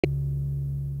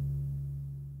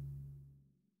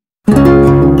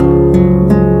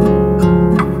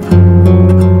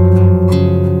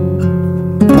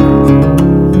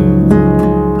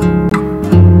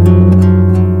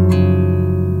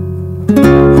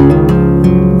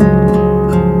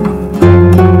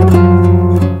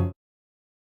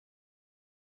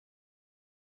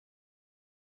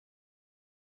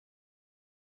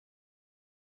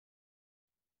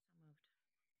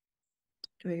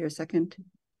Do I hear a second?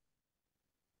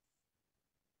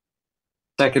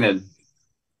 Seconded.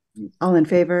 All in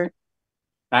favor?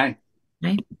 Aye.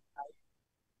 Aye.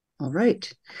 All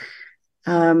right.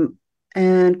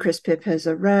 And Chris Pip has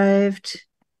arrived.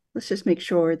 Let's just make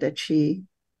sure that she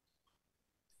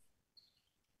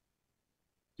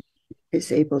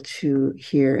is able to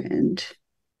hear and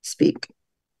speak,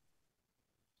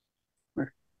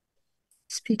 or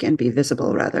speak and be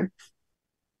visible, rather.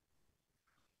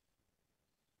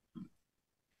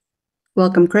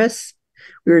 Welcome, Chris.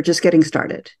 We were just getting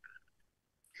started.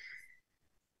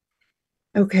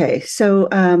 Okay, so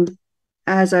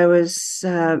as I was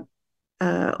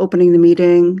opening the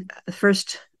meeting, the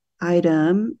first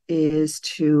item is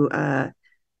to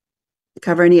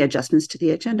cover any adjustments to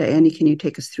the agenda. Annie, can you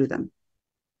take us through them?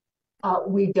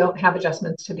 We don't have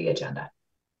adjustments to the agenda.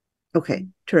 Okay,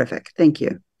 terrific. Thank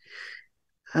you.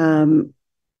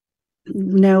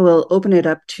 Now we'll open it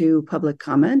up to public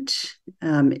comment.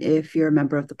 If you're a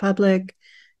member of the public,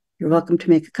 you're welcome to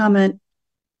make a comment.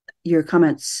 Your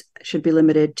comments should be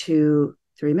limited to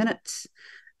 3 minutes.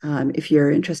 If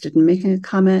you're interested in making a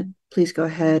comment, please go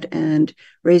ahead and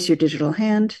raise your digital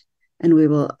hand and we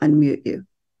will unmute you.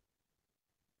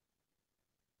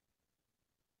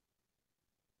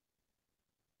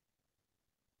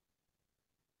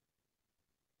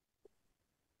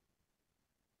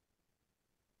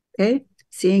 Okay,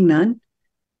 seeing none,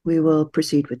 we will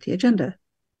proceed with the agenda.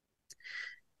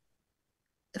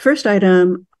 The first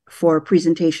item for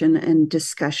presentation and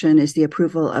discussion is the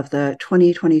approval of the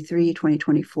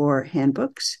 2023-2024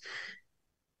 handbooks.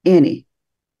 Annie.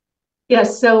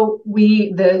 Yes, so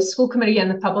the school committee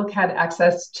and the public had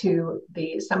access to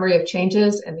the summary of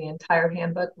changes and the entire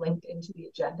handbook linked into the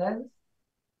agendas.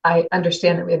 I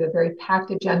understand that we have a very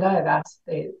packed agenda. I've asked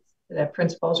the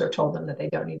principals or told them that they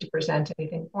don't need to present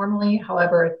anything formally.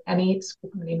 However, if any school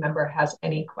committee member has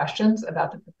any questions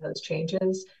about the proposed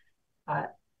changes,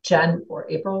 Jen or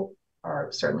April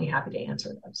are certainly happy to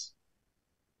answer those.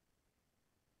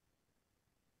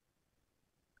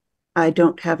 I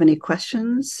don't have any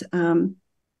questions. Are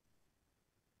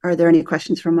there any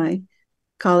questions from my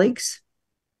colleagues?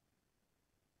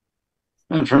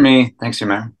 None for me. Thanks, you,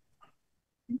 Mayor.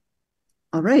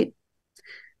 All right.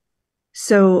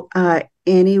 So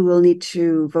Annie will need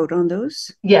to vote on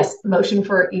those. Yes, motion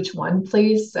for each one,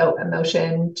 please. So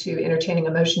entertaining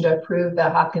a motion to approve the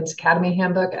Hopkins Academy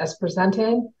handbook as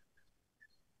presented.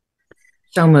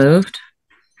 So moved.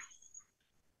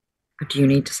 Or do you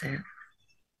need to say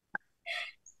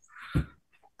it?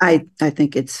 I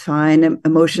think it's fine. A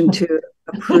motion to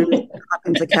approve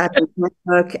Hopkins Academy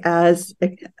handbook as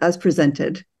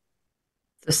presented.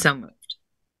 So moved.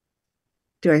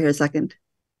 Do I hear a second?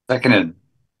 Seconded.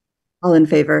 All in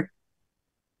favor?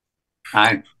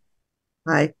 Aye.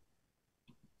 Aye.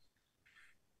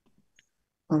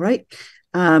 All right.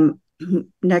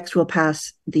 Next, we'll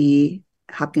pass the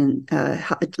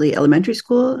Hadley Elementary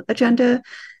School agenda.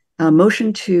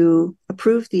 Motion to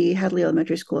approve the Hadley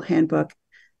Elementary School handbook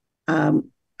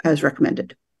as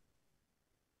recommended.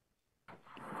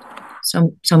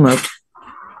 So moved.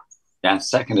 Yeah,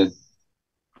 seconded.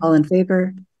 All in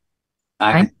favor?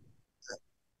 Aye.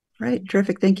 Right,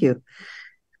 terrific, thank you.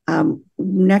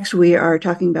 Next, we are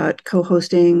talking about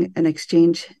co-hosting an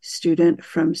exchange student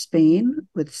from Spain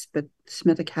with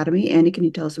Smith Academy. Annie, can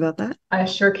you tell us about that? I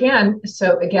sure can.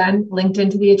 So again, linked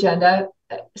into the agenda,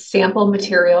 sample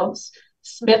materials.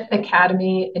 Smith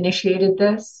Academy initiated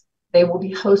this. They will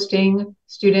be hosting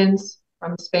students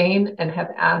from Spain and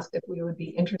have asked if we would be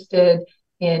interested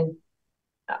in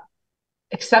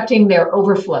accepting their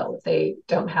overflow if they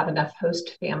don't have enough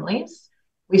host families.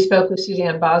 We spoke with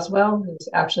Suzanne Boswell, who's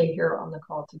actually here on the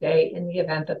call today, in the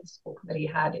event that the school committee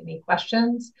had any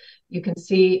questions. You can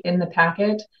see in the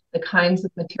packet the kinds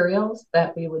of materials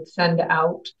that we would send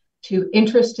out to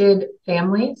interested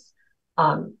families.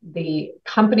 The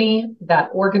company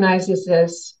that organizes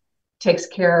this takes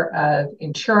care of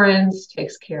insurance,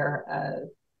 takes care of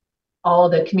all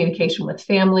the communication with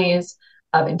families,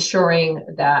 of ensuring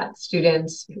that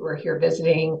students who are here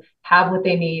visiting have what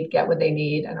they need, get what they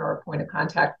need, and are a point of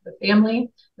contact with the family.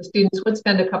 The students would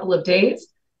spend a couple of days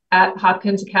at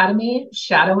Hopkins Academy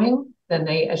shadowing. Then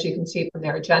they, as you can see from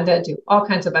their agenda, do all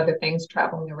kinds of other things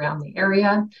traveling around the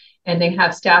area. And they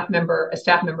have a staff member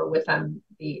with them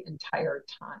the entire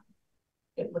time.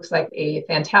 It looks like a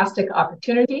fantastic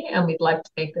opportunity, and we'd like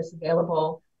to make this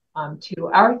available to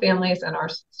our families and our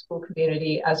school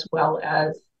community, as well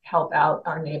as help out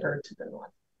our neighbor to the north.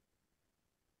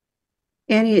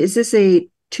 Annie, is this a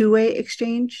two-way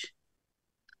exchange?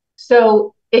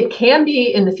 So It can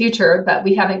be in the future, but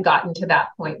we haven't gotten to that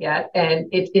point yet. And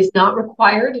it is not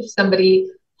required if someone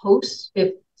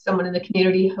in the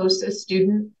community hosts a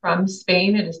student from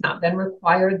Spain, it has not been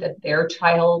required that their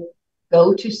child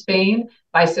go to Spain.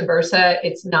 Vice versa,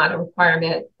 it's not a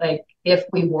requirement. Like if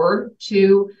we were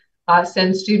to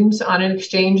send students on an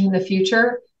exchange in the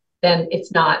future, then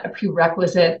it's not a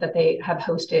prerequisite that they have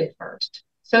hosted first.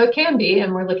 So it can be,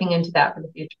 and we're looking into that for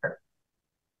the future.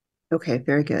 Okay,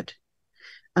 very good.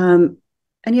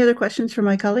 Any other questions from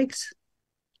my colleagues?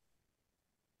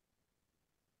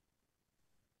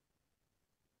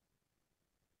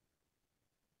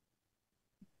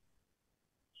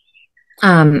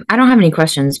 I don't have any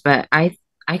questions, but I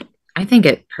think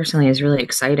it personally is really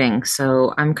exciting.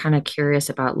 So I'm kind of curious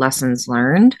about lessons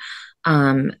learned.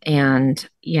 And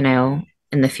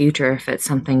in the future, if it's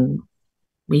something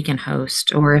we can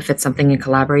host or if it's something in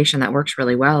collaboration that works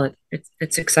really well,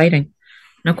 it's exciting.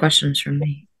 No questions from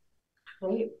me.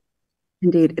 Great.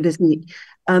 Indeed, it is neat.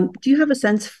 Do you have a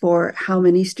sense for how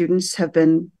many students have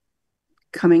been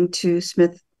coming to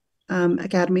Smith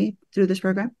Academy through this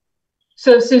program?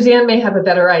 So Suzanne may have a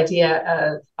better idea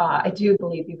of, I do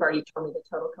believe you've already told me the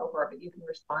total cohort, but you can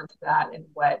respond to that and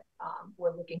what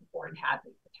we're looking for in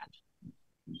Hadley potentially.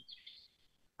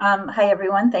 Hi,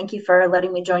 everyone. Thank you for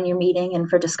letting me join your meeting and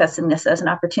for discussing this as an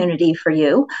opportunity for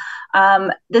you.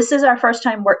 This is our first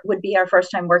time, would be our first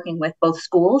time working with both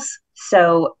schools.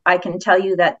 So I can tell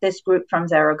you that this group from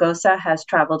Zaragoza has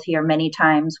traveled here many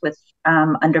times with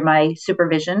under my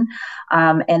supervision,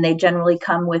 and they generally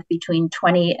come with between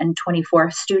 20 and 24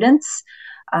 students,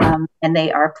 and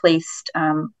they are placed.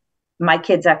 My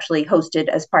kids actually hosted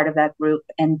as part of that group,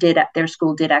 and their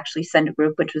school did actually send a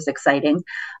group, which was exciting.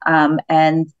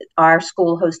 And our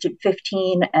school hosted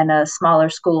 15, and a smaller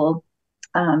school,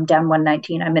 down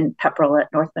 119. I'm in Pepperell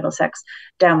at North Middlesex.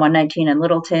 Down 119 in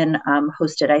Littleton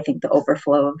hosted, I think, the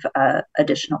overflow of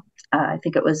additional. I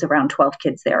think it was around 12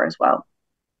 kids there as well.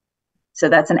 So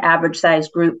that's an average size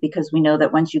group, because we know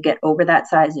that once you get over that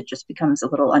size, it just becomes a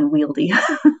little unwieldy.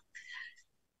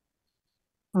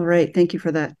 All right, thank you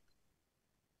for that.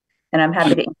 And I'm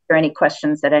happy to answer any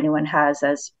questions that anyone has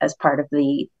as part of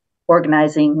the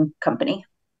organizing company.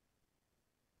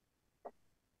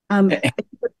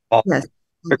 Yes.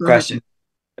 Quick question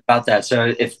about that.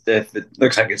 So if it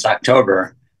looks like it's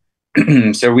October,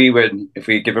 so if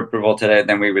we give approval today,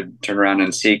 then we would turn around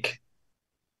and seek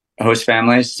host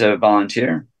families to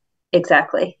volunteer?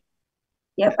 Exactly.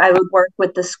 Yep, I would work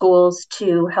with the schools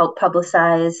to help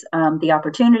publicize the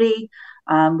opportunity.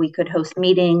 We could host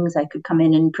meetings. I could come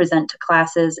in and present to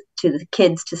classes, to the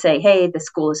kids, to say, hey, the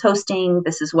school is hosting.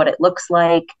 This is what it looks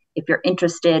like. If you're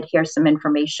interested, here's some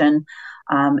information.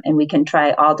 And we can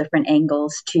try all different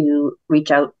angles to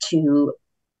reach out to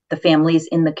the families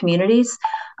in the communities,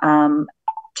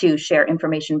 to share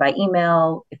information by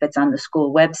email, if it's on the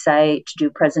school website, to do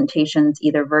presentations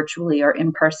either virtually or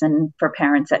in person for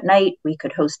parents at night. We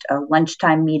could host a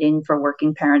lunchtime meeting for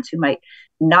working parents who might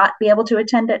not be able to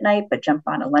attend at night, but jump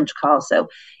on a lunch call. So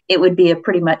it would be a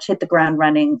pretty much hit the ground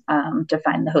running to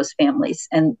find the host families.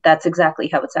 And that's exactly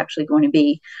how it's actually going to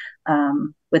be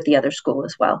with the other school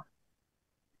as well.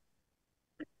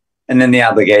 And then the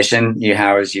obligation, you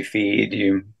house, you feed,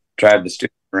 you drive the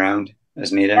student around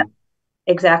as needed. Yeah.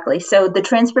 Exactly. So the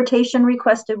transportation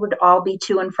requested would all be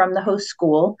to and from the host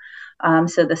school.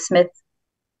 So the Smith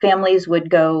families would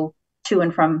go to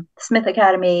and from Smith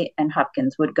Academy, and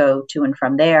Hopkins would go to and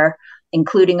from there,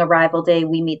 including arrival day.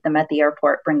 We meet them at the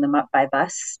airport, bring them up by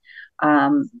bus.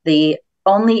 The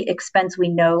only expense we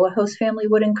know a host family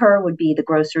would incur would be the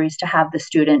groceries to have the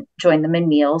student join them in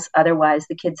meals. Otherwise,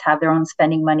 the kids have their own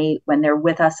spending money when they're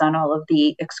with us on all of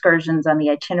the excursions on the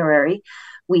itinerary.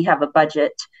 We have a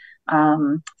budget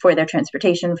for their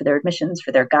transportation, for their admissions,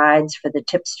 for their guides, for the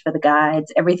tips for the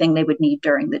guides, everything they would need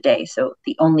during the day. So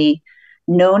the only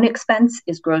known expense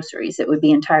is groceries. It would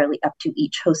be entirely up to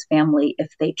each host family if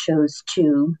they chose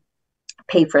to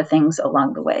pay for things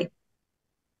along the way.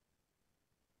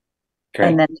 Great.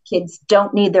 And then the kids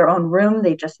don't need their own room.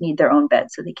 They just need their own bed.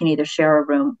 So they can either share a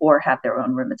room or have their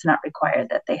own room. It's not required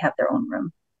that they have their own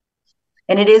room.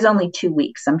 And it is only 2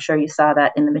 weeks. I'm sure you saw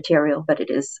that in the material, but it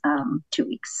is 2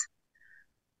 weeks.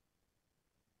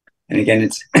 And again,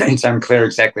 it's unclear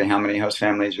exactly how many host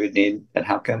families we'd need at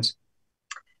Hopkins.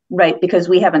 Right, because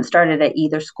we haven't started at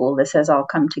either school. This has all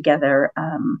come together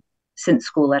since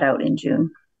school let out in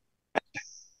June.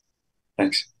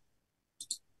 Thanks.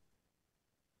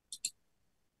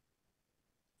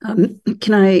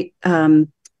 Can I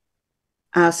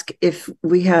ask, if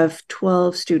we have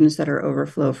 12 students that are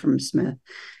overflow from Smith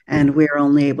and we're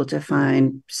only able to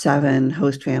find 7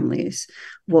 host families,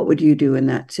 what would you do in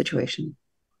that situation?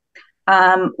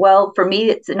 Well, for me,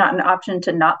 it's not an option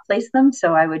to not place them.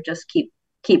 So I would just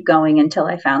keep going until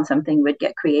I found something. Would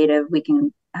get creative. We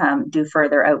can do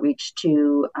further outreach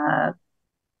to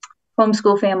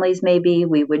homeschool families. Maybe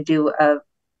we would do a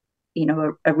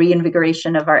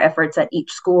reinvigoration of our efforts at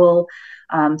each school.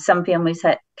 Some families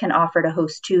can offer to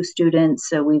host 2 students.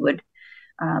 So we would,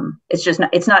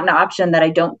 it's not an option that I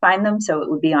don't find them. So it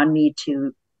would be on me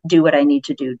to do what I need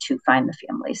to do to find the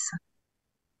families.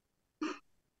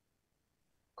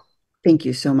 Thank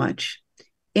you so much.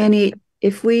 Annie,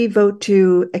 if we vote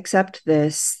to accept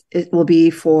this, it will be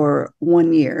for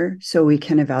 1 year, so we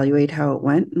can evaluate how it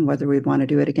went and whether we'd want to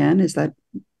do it again. Is that?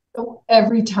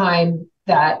 Every time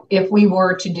that if we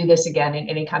were to do this again in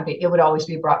any company, it would always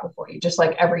be brought before you, just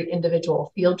like every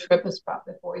individual field trip is brought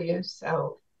before you.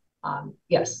 So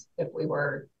yes, if we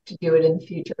were to do it in the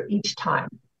future, each time.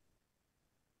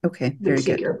 Okay, very good.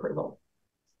 Seek your approval.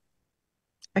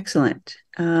 Excellent.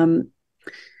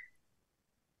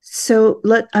 So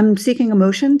I'm seeking a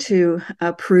motion to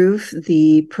approve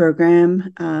the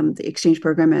program, the exchange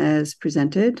program as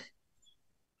presented.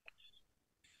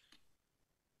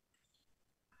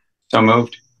 So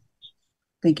moved.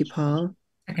 Thank you, Paul.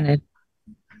 Seconded.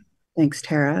 Thanks,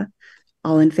 Tara.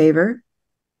 All in favor?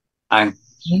 Aye.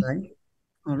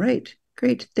 All right.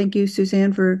 Great. Thank you,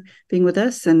 Suzanne, for being with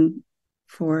us and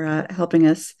for helping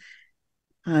us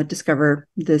discover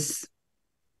this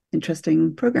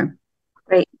interesting program.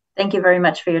 Great. Thank you very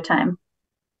much for your time.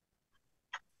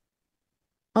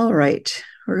 All right.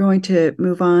 We're going to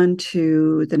move on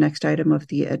to the next item of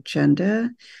the agenda,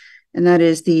 and that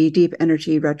is the Deep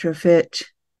Energy Retrofit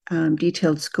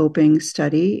detailed scoping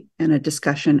study and a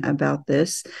discussion about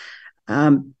this.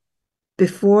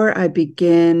 Before I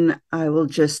begin, I will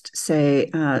just say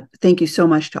thank you so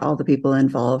much to all the people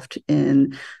involved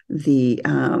in the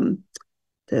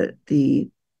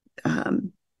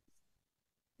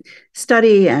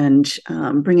study and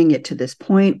bringing it to this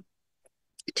point.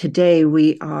 Today,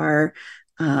 we are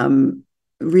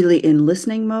really in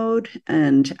listening mode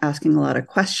and asking a lot of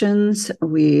questions.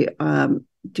 We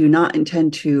do not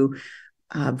intend to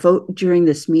vote during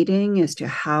this meeting as to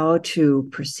how to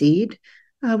proceed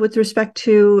with respect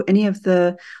to any of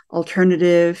the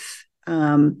alternative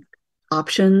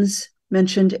options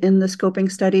mentioned in the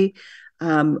scoping study.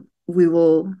 We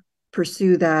will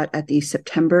pursue that at the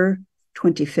September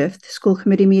 25th school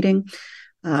committee meeting.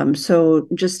 So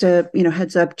just a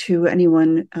heads up to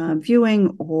anyone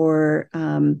viewing or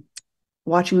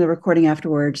watching the recording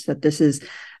afterwards that this is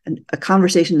a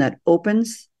conversation that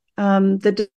opens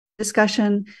the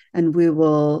discussion, and we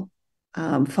will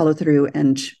follow through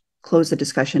and close the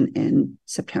discussion in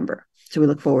September. So we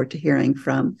look forward to hearing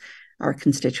from our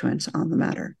constituents on the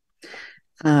matter.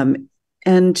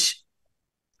 And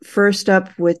first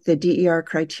up with the DER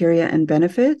criteria and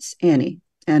benefits, Annie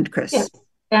and Chris. Yes.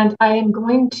 And I am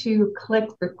going to click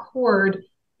record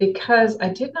because I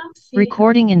did not see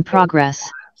recording in progress.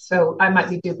 So I might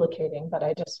be duplicating, but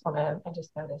I just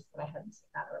noticed that I hadn't seen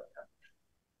that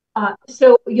earlier.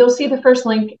 So you'll see the first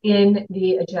link in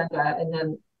the agenda, and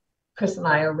then Chris and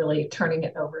I are really turning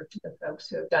it over to the folks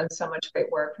who have done so much great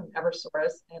work from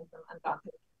Eversource and from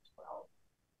Undaunted as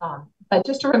well. But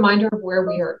just a reminder of where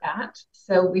we are at.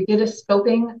 So we did a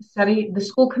scoping study. The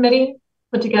school committee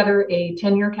put together a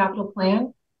 10-year capital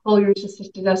plan. Colliers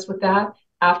assisted us with that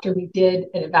after we did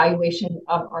an evaluation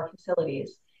of our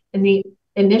facilities. In the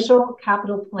initial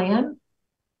capital plan,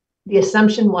 the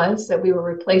assumption was that we were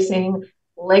replacing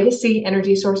legacy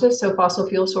energy sources, so fossil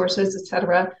fuel sources, et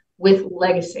cetera, with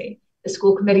legacy. The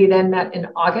school committee then met in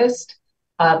August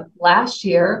of last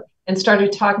year and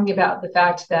started talking about the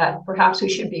fact that perhaps we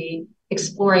should be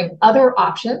exploring other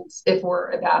options if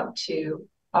we're about to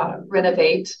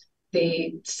renovate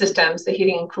the systems, the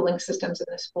heating and cooling systems in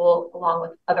the school, along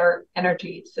with other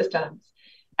energy systems.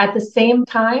 At the same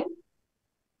time,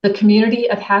 the community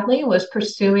of Hadley was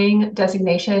pursuing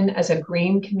designation as a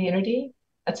green community.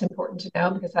 That's important to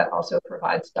know because that also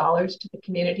provides dollars to the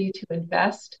community to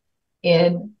invest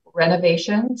in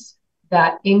renovations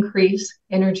that increase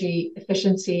energy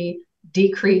efficiency,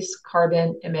 decrease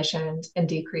carbon emissions, and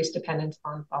decrease dependence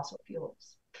on fossil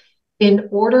fuels. In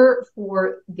order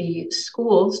for the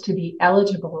schools to be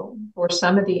eligible for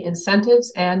some of the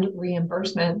incentives and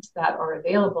reimbursements that are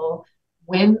available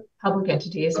when public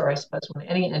entities, or I suppose when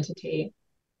any entity,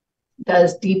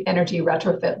 does deep energy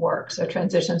retrofit work, so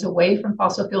transitions away from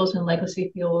fossil fuels and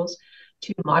legacy fuels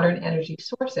to modern energy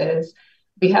sources,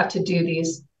 we have to do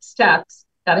these steps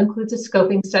That includes a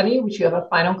scoping study, which you have a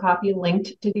final copy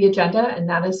linked to the agenda, and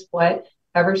that is what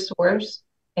Eversource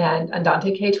and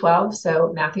Andante K-12,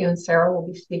 so Matthew and Sarah will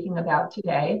be speaking about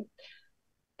today.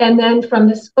 And then from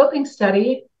the scoping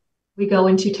study, we go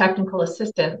into technical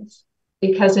assistance,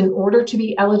 because in order to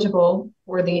be eligible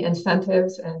for the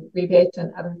incentives and rebates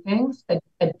and other things,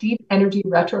 a deep energy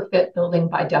retrofit building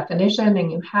by definition,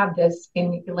 and you have this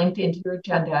linked into your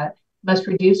agenda, must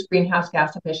reduce greenhouse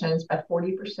gas emissions by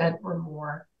 40% or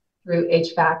more through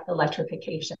HVAC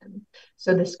electrification.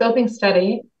 So the scoping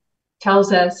study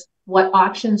tells us what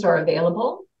options are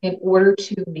available in order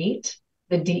to meet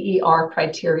the DER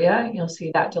criteria. You'll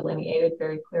see that delineated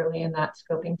very clearly in that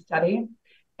scoping study.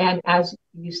 And as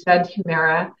you said,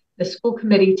 Humera, the school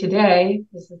committee today,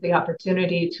 this is the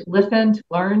opportunity to listen, to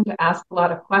learn, to ask a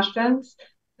lot of questions,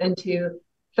 and to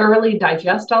thoroughly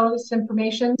digest all of this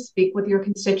information, speak with your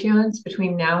constituents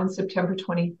between now and September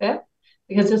 25th,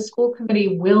 because the school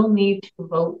committee will need to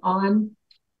vote on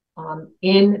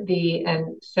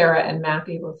and Sarah and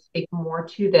Matthew will speak more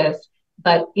to this,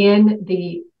 but in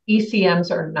the ECMs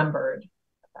are numbered,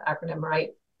 the acronym,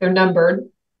 right? They're numbered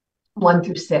 1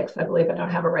 through 6, I believe. I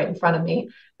don't have it right in front of me,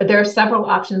 but there are several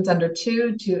options under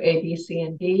 2 to A, B, C,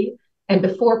 and D. And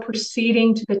before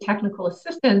proceeding to the technical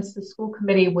assistance, the school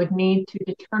committee would need to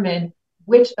determine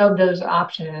which of those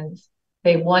options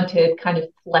they wanted kind of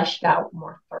fleshed out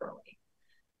more thoroughly.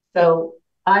 So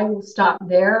I will stop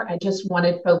there. I just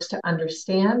wanted folks to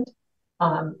understand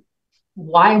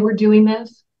why we're doing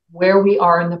this, where we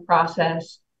are in the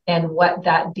process, and what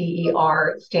that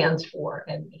DER stands for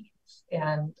and means.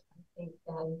 And I think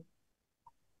then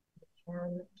I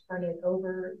can turn it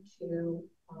over to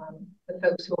the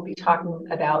folks who will be talking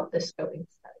about the scoping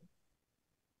study.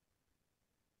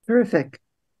 Terrific.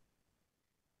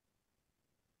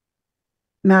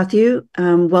 Matthew,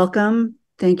 welcome.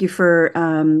 Thank you for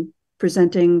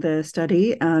presenting the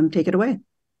study. Take it away.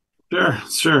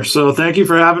 Sure. So thank you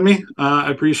for having me. I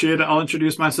appreciate it. I'll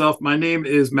introduce myself. My name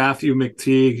is Matthew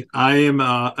McTeague. I am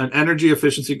an energy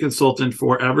efficiency consultant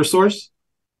for Eversource.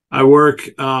 I work,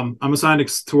 I'm assigned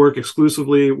to work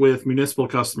exclusively with municipal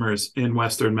customers in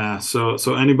Western Mass. So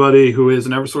anybody who is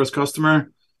an Eversource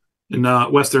customer in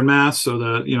Western Mass, so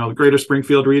the greater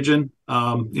Springfield region,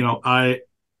 I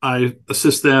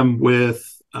assist them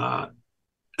with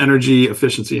energy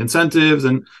efficiency incentives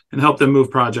and help them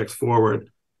move projects forward.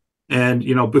 And,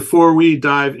 before we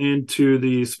dive into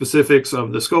the specifics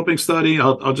of the scoping study,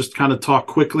 I'll just kind of talk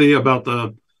quickly about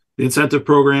the incentive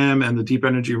program and the deep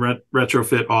energy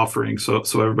retrofit offering, so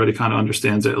everybody kind of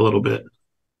understands it a little bit.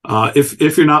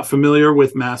 If you're not familiar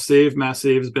with Mass Save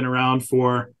has been around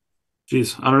for,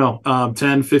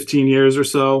 10, 15 years or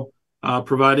so,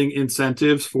 providing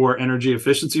incentives for energy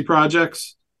efficiency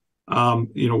projects.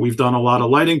 We've done a lot of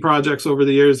lighting projects over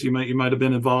the years. You might have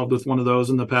been involved with one of those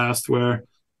in the past where,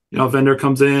 a vendor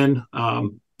comes in,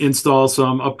 installs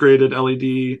some upgraded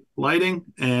LED lighting,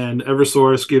 and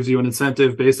Eversource gives you an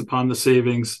incentive based upon the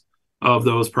savings of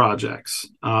those projects.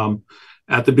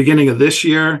 At the beginning of this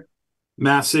year,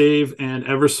 Mass Save and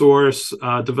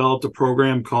Eversource developed a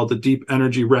program called the Deep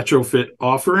Energy Retrofit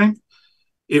Offering.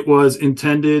 It was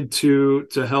intended to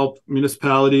help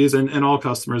municipalities and all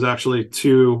customers actually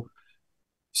to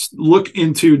look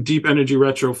into deep energy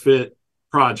retrofit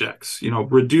projects,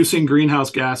 reducing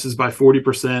greenhouse gases by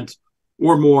 40%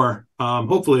 or more,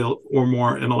 hopefully or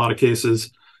more in a lot of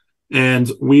cases.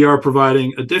 And we are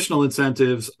providing additional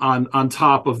incentives on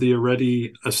top of the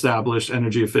already established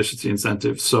energy efficiency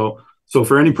incentives. So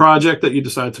for any project that you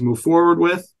decide to move forward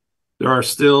with, there are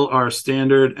still our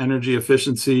standard energy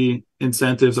efficiency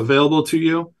incentives available to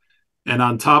you. And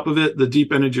on top of it, the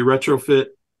deep energy retrofit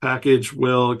package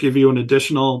will give you an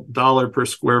additional $1 per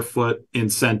square foot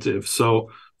incentive.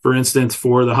 So for instance,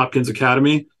 for the Hopkins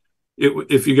Academy,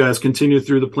 if you guys continue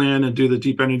through the plan and do the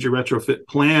deep energy retrofit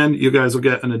plan, you guys will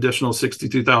get an additional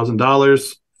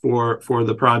 $62,000 for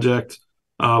the project,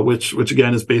 which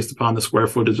again is based upon the square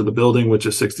footage of the building, which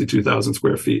is 62,000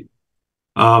 square feet.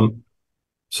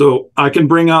 So I can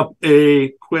bring up a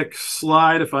quick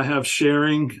slide if I have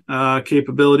sharing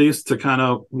capabilities to kind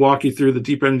of walk you through the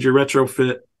deep energy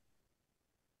retrofit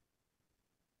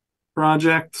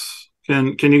project.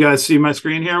 Can you guys see my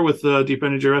screen here with the deep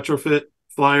energy retrofit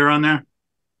flyer on there?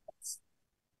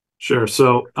 Sure.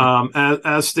 So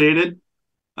as stated,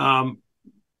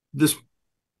 this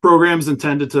program is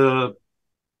intended to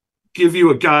give you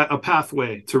a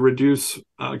pathway to reduce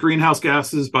greenhouse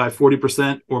gases by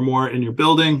 40% or more in your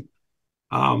building.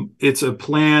 It's a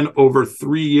plan over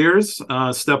 3 years,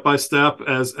 step by step.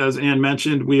 As Ann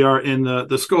mentioned, we are in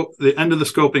the end of the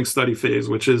scoping study phase,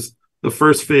 which is the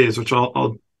first phase, which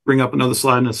I'll bring up another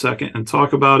slide in a second and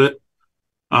talk about it.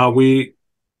 We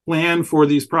plan for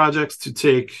these projects to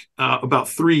take about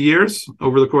 3 years,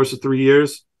 over the course of 3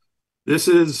 years. This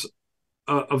is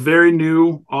a very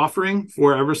new offering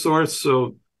for Eversource.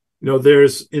 So,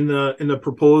 there's in the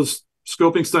proposed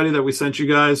scoping study that we sent you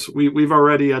guys, we've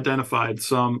already identified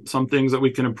some things that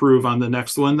we can improve on the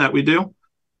next one that we do.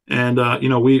 And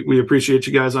we appreciate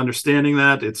you guys understanding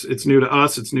that. It's new to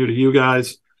us, it's new to you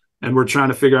guys, and we're trying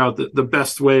to figure out the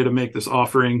best way to make this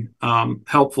offering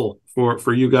helpful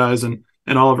for you guys and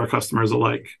all of our customers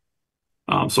alike.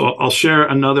 So I'll share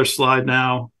another slide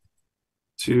now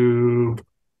to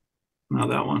not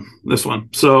that one, this one.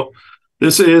 So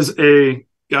this is a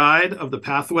guide of the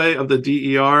pathway of the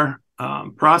DER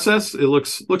process. It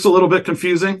looks a little bit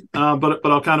confusing, but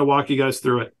I'll kind of walk you guys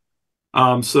through it.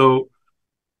 So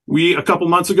a couple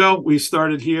months ago, we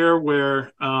started here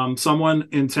where someone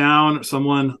in town,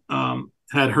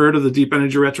 had heard of the Deep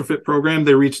Energy Retrofit Program.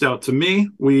 They reached out to me.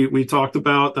 We talked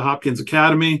about the Hopkins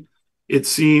Academy. It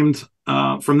seemed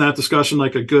from that discussion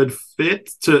like a good fit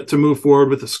to move forward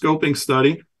with the scoping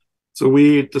study. So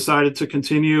we decided to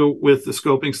continue with the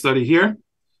scoping study here.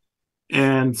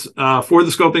 And for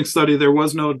the scoping study, there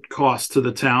was no cost to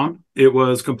the town. It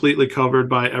was completely covered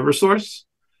by Eversource.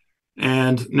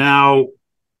 And now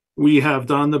we have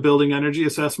done the building energy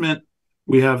assessment.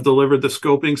 We have delivered the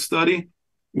scoping study.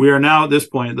 We are now at this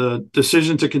point, the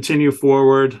decision to continue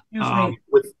forward.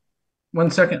 With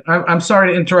 1 second. I'm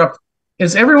sorry to interrupt.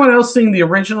 Is everyone else seeing the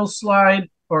original slide,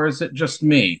 or is it just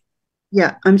me?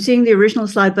 Yeah, I'm seeing the original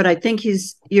slide, but I think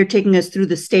you're taking us through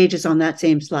the stages on that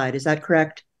same slide. Is that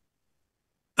correct?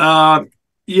 Yeah,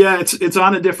 it's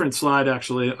on a different slide,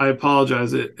 actually. I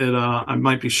apologize. I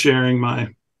might be sharing let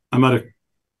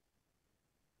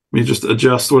me just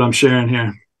adjust what I'm sharing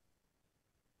here.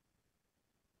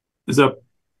 Did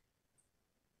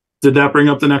that bring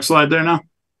up the next slide there now?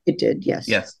 It did, yes.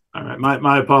 Yes. All right,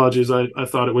 my apologies. I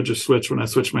thought it would just switch when I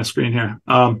switched my screen here.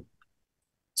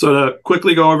 So to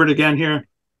quickly go over it again here,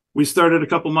 we started a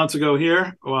couple months ago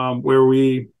here where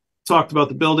we talked about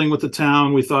the building with the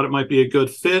town. We thought it might be a good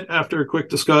fit after a quick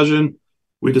discussion.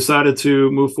 We decided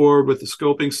to move forward with the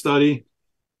scoping study.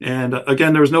 And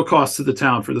again, there was no cost to the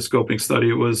town for the scoping study.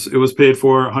 It was paid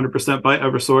for 100% by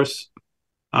Eversource.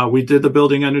 We did the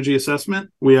building energy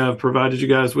assessment. We have provided you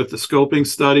guys with the scoping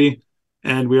study,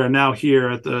 and we are now here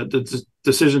at the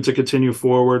decision to continue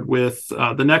forward with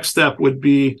the next step would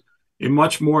be a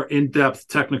much more in-depth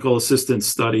technical assistance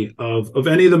study of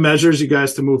any of the measures you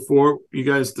guys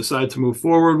decide to move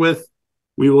forward with.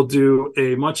 We will do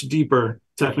a much deeper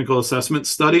technical assessment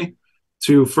study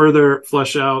to further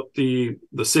flesh out the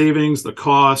savings, the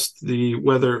cost,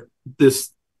 whether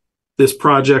this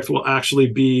project will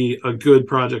actually be a good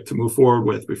project to move forward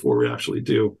with before we actually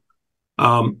do.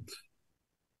 And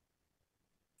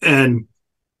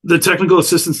the technical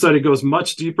assistance study goes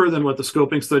much deeper than what the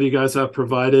scoping study you guys have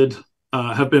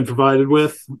been provided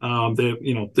with.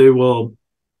 They will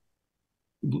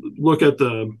look at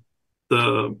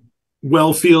the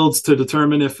well fields to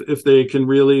determine if they can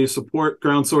really support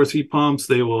ground source heat pumps.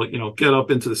 They will, get up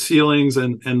into the ceilings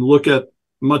and look at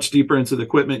much deeper into the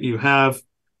equipment you have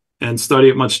and study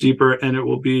it much deeper. And it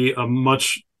will be a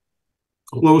much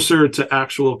closer to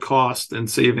actual cost and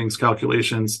savings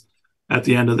calculations at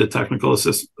the end of the technical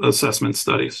assessment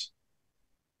studies.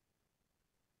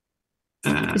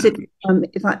 Is it,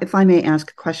 if I may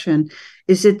ask a question,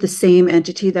 is it the same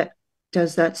entity that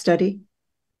does that study?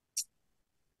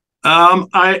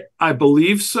 I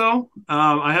believe so.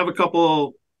 I have a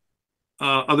couple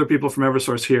other people from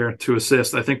Eversource here to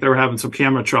assist. I think they were having some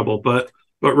camera trouble, but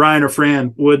Ryan or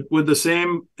Fran, would the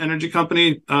same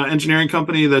engineering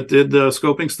company that did the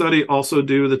scoping study also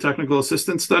do the technical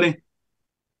assistance study?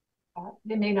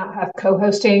 They may not have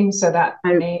co-hosting, so that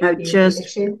may be an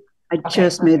issue. I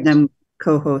just made them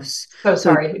co-hosts. So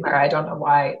sorry, I don't know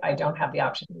why I don't have the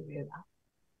option to do that.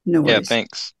 No worries. Yeah,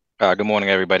 thanks. Good morning,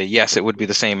 everybody. Yes, it would be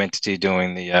the same entity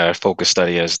doing the focus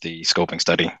study as the scoping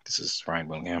study. This is Ryan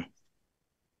Willingham.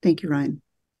 Thank you, Ryan.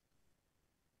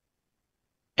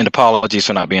 And apologies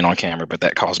for not being on camera, but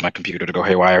that caused my computer to go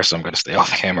haywire, so I'm going to stay off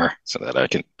camera so that I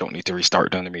don't need to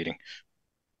restart during the meeting.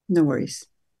 No worries.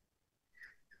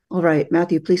 All right,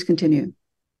 Matthew, please continue.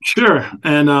 Sure.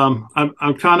 And I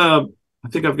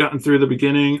think I've gotten through the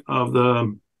beginning of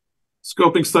the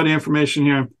scoping study information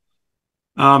here.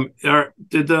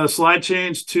 Did the slide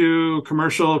change to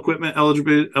commercial equipment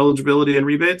eligibility and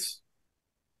rebates?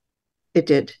 It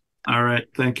did. All right,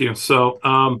 thank you. So,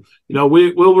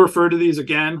 we'll refer to these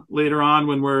again later on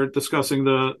when we're discussing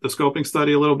the scoping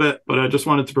study a little bit, but I just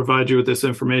wanted to provide you with this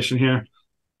information here.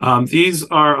 These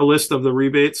are a list of the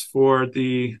rebates for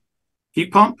the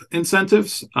heat pump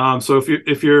incentives. So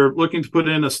if you're looking to put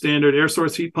in a standard air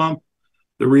source heat pump,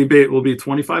 the rebate will be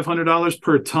 $2,500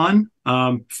 per ton.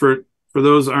 For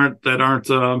those that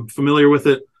aren't familiar with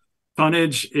it,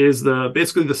 tonnage is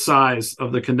basically the size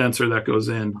of the condenser that goes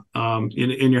in.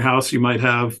 In your house, you might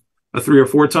have a 3 or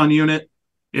 4 ton unit.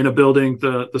 In a building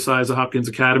the size of Hopkins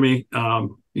Academy,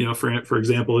 for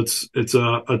example, it's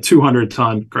a 200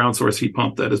 ton ground source heat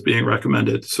pump that is being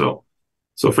recommended. So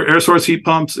for air source heat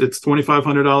pumps, it's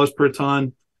 $2,500 per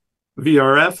ton.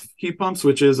 VRF heat pumps,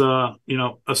 which is a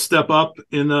step up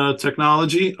in the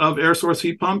technology of air source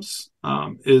heat pumps,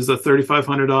 is a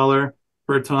 $3,500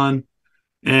 per ton.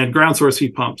 And ground source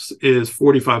heat pumps is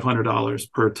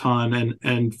 $4,500 per ton.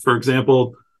 And for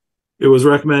example, it was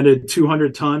recommended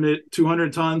 200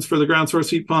 tons for the ground source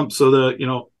heat pump. So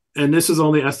and this is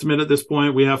only estimate at this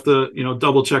point. We have to,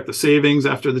 double check the savings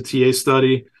after the TA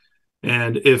study.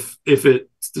 And if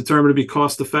it's determined to be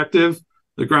cost effective,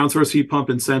 the ground source heat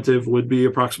pump incentive would be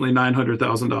approximately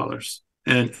 $900,000.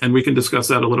 And we can discuss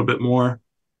that a little bit more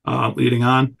leading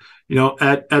on.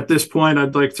 At this point,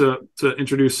 I'd like to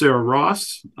introduce Sarah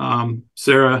Ross.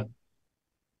 Sarah,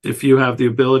 if you have the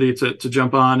ability to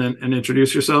jump on and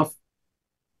introduce yourself.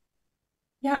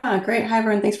 Yeah, great. Hi,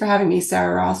 everyone. Thanks for having me.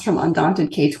 Sarah Ross from Undaunted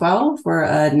K-12. We're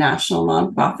a national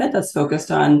nonprofit that's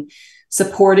focused on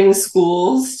supporting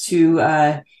schools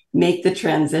to make the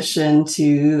transition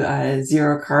to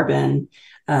zero carbon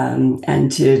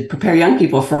and to prepare young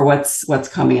people for what's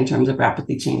coming in terms of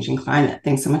rapidly changing climate.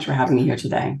 Thanks so much for having me here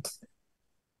today.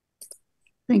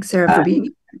 Thanks, Sarah, for being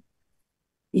here.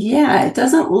 Yeah, it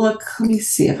doesn't look, let me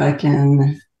see if I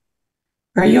can.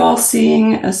 Are you all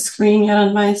seeing a screen yet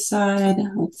on my side?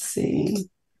 Let's see.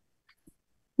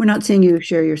 We're not seeing you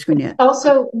share your screen yet.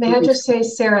 Also, may I just say,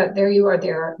 Sarah, there you are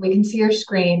there. We can see your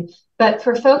screen. But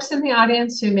for folks in the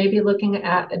audience who may be looking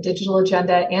at a digital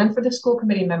agenda and for the school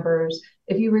committee members,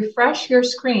 if you refresh your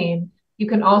screen, you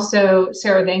can also,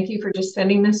 Sarah, thank you for just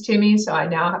sending this to me. So I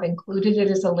now have included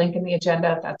it as a link in the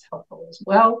agenda if that's helpful as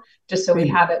well, just so we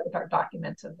have it with our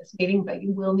documents of this meeting, but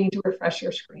you will need to refresh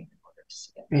your screen in order to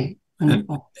see it. Great.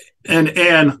 And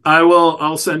Anne,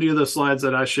 I'll send you the slides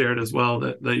that I shared as well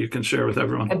that you can share with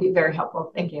everyone. That'd be very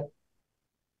helpful. Thank you.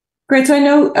 Great. So I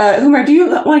know, Humar, do you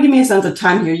want to give me a sense of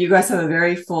time here? You guys have a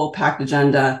very full packed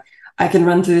agenda. I can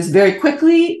run through this very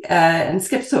quickly and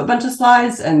skip to a bunch of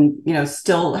slides and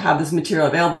still have this material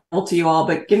available to you all,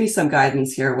 but give me some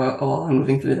guidance here while I'm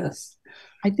moving through this.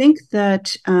 I think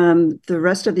that the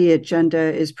rest of the agenda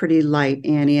is pretty light,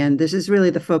 Annie, and this is really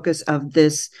the focus of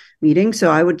this meeting. So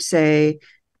I would say,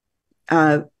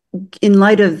 in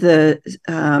light of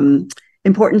the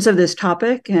importance of this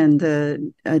topic and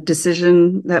the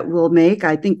decision that we'll make,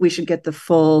 I think we should get the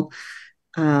full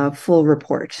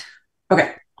report.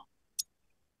 Okay.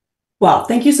 Well,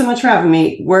 thank you so much for having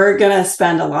me. We're going to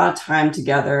spend a lot of time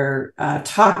together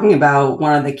talking about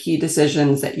one of the key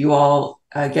decisions that you all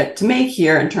get to make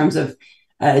here in terms of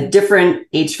different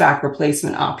HVAC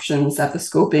replacement options that the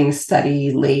scoping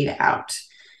study laid out.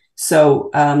 So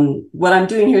what I'm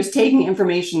doing here is taking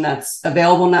information that's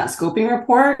available in that scoping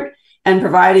report and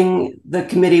providing the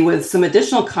committee with some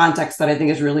additional context that I think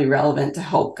is really relevant to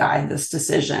help guide this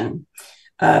decision.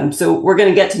 So we're going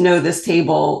to get to know this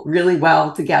table really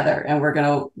well together, and we're going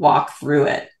to walk through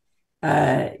it.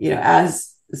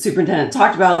 As the superintendent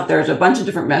talked about, there's a bunch of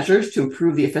different measures to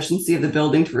improve the efficiency of the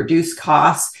building, to reduce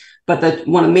costs. But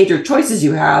one of the major choices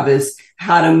you have is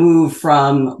how to move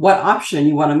from what option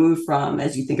you want to move from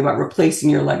as you think about replacing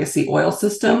your legacy oil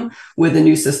system with a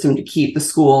new system to keep the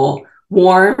school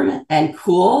warm and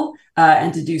cool,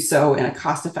 and to do so in a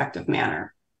cost-effective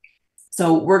manner.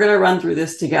 So we're going to run through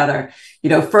this together.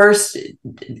 First,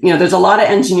 there's a lot of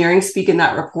engineering speak in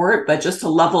that report, but just to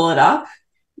level it up,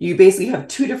 you basically have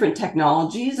two different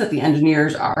technologies that the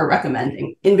engineers are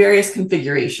recommending in various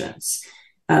configurations.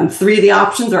 3 of the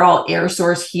options are all air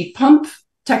source heat pump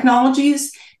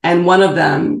technologies, and one of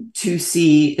them,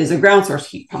 2C, is a ground source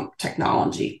heat pump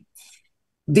technology.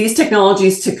 These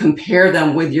technologies, to compare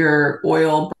them with your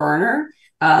oil burner,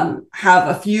 have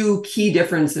a few key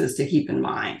differences to keep in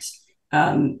mind.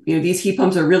 These heat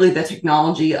pumps are really the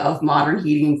technology of modern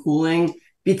heating and cooling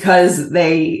because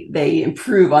they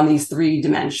improve on these 3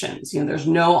 dimensions. There's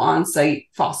no on-site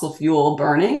fossil fuel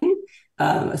burning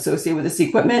associated with this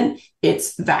equipment.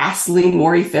 It's vastly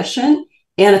more efficient,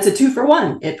 and it's a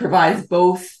 2-for-1. It provides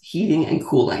both heating and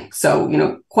cooling.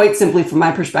 So, quite simply, from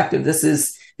my perspective,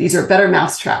 these are better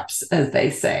mousetraps, as they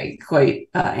say, quite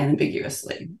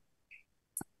unambiguously.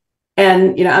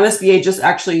 And, MSBA just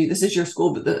actually, this is your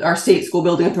school, our state school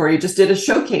building authority just did a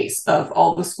showcase of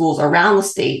all the schools around the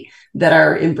state that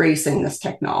are embracing this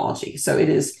technology. So it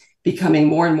is becoming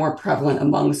more and more prevalent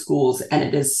among schools, and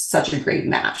it is such a great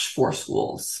match for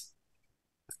schools.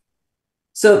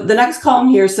 So the next column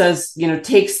here says,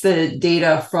 takes the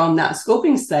data from that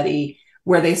scoping study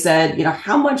where they said,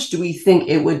 how much do we think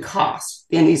it would cost?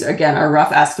 And these, again, are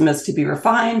rough estimates to be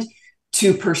refined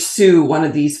to pursue one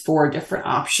of these 4 different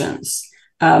options.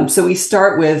 So we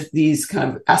start with these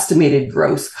kind of estimated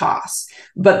gross costs,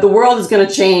 but the world is going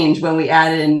to change when we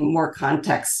add in more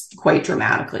context quite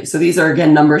dramatically. So these are,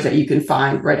 again, numbers that you can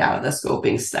find right out of the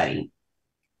scoping study.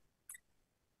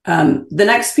 The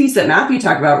next piece that Matthew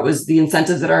talked about was the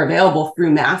incentives that are available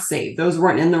through MassSave. Those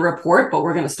weren't in the report, but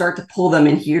we're going to start to pull them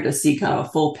in here to see kind of a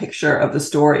full picture of the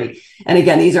story. And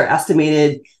again, these are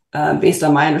estimated based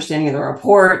on my understanding of the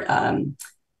report.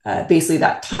 Basically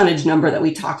that tonnage number that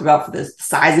we talked about for the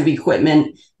size of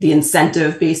equipment, the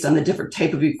incentive based on the different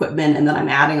type of equipment, and then I'm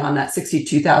adding on that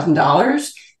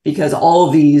 $62,000 because all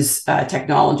of these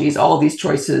technologies, all of these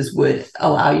choices would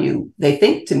allow you, they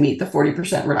think, to meet the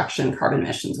 40% reduction in carbon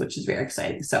emissions, which is very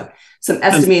exciting. So some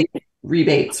estimated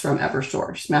rebates from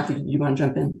Eversource. Matthew, do you want to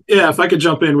jump in? Yeah, if I could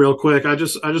jump in real quick, I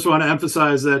just want to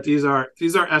emphasize that these are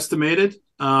estimated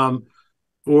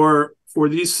for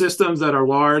these systems that are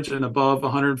large and above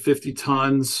 150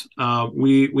 tons.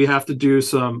 We have to do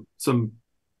some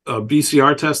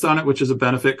BCR test on it, which is a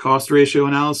benefit cost ratio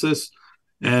analysis.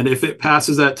 And if it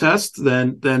passes that test,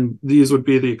 then these would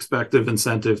be the expected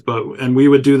incentive. And we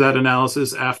would do that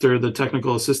analysis after the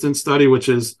technical assistance study, which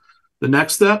is the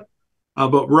next step.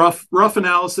 But rough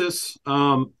analysis,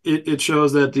 it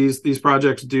shows that these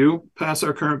projects do pass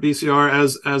our current BCR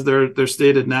as they're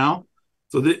stated now.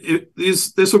 So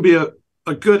this would be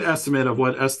a good estimate of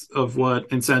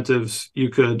what incentives you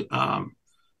could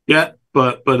get.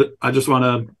 But I just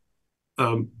want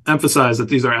to emphasize that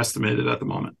these are estimated at the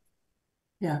moment.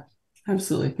 Yeah,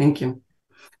 absolutely. Thank you.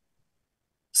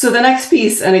 So the next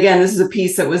piece, and again, this is a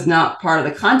piece that was not part of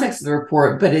the context of the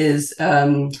report, but is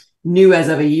new as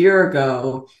of a year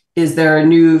ago, is there are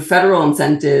new federal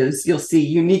incentives you'll see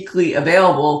uniquely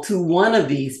available to one of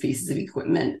these pieces of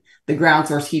equipment, the ground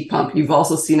source heat pump. You've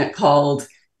also seen it called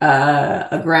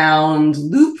a ground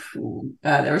loop.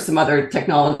 There was some other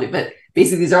technology, but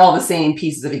basically these are all the same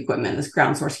pieces of equipment. This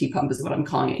ground source heat pump is what I'm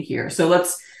calling it here. So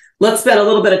let's spend a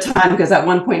little bit of time, because that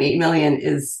 1.8 million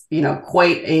is,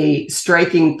 quite a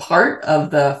striking part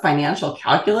of the financial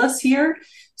calculus here.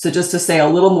 So just to say a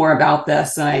little more about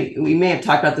this, and we may have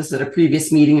talked about this at a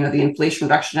previous meeting. The Inflation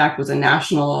Reduction Act was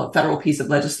a federal piece of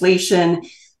legislation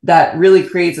that really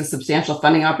creates a substantial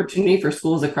funding opportunity for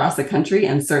schools across the country,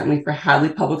 and certainly for Hadley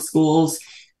Public Schools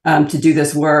to do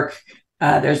this work.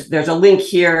 There's a link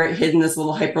here, hidden, this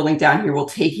little hyperlink down here will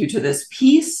take you to this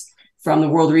piece from the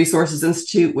World Resources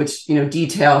Institute, which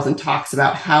details and talks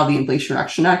about how the Inflation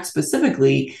Reduction Act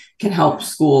specifically can help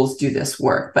schools do this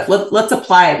work. But let's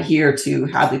apply it here to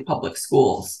Hadley Public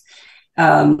Schools.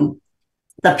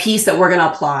 The piece that we're going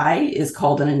to apply is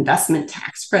called an investment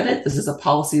tax credit. This is a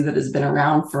policy that has been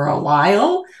around for a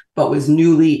while, but was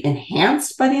newly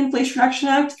enhanced by the Inflation Reduction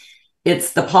Act.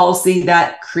 It's the policy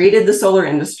that created the solar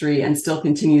industry and still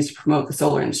continues to promote the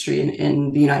solar industry in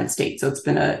the United States. So it's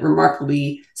been a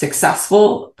remarkably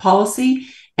successful policy,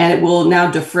 and it will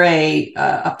now defray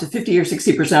up to 50 or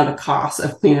 60% of the costs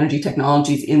of clean energy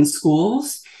technologies in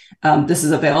schools. This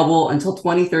is available until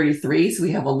 2033. So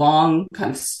we have a long kind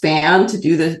of span to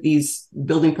do these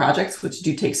building projects, which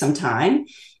do take some time.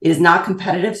 It is not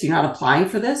competitive, so you're not applying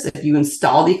for this. If you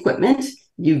install the equipment,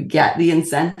 you get the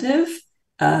incentive.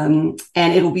 And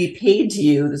it will be paid to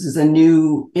you. This is a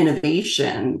new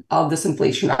innovation of this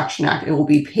Inflation Reduction Act. It will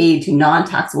be paid to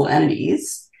non-taxable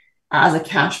entities as a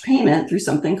cash payment through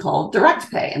something called direct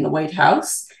pay. And the White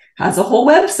House has a whole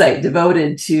website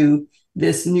devoted to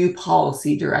this new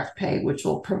policy, direct pay, which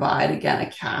will provide, again,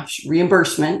 a cash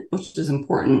reimbursement, which is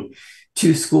important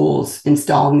to schools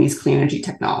installing these clean energy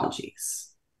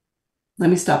technologies. Let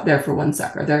me stop there for 1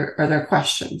 sec. Are there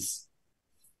questions?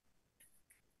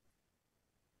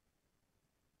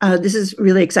 This is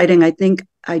really exciting. I think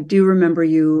I do remember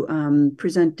you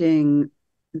presenting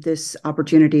this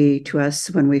opportunity to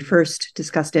us when we first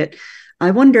discussed it.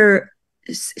 I wonder,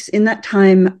 in that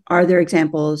time, are there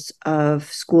examples of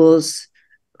schools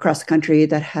across the country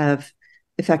that have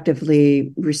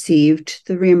effectively received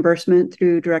the reimbursement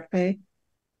through direct pay?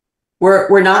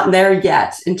 We're not there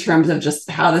yet in terms of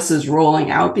just how this is rolling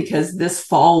out, because this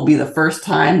fall will be the first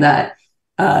time that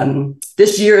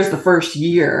this year is the first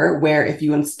year where if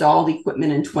you installed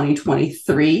equipment in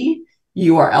 2023,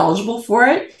 you are eligible for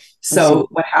it. So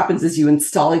what happens is you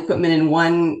install equipment in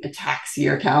one tax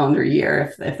year, calendar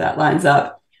year, if that lines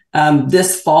up.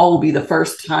 This fall will be the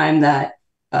first time that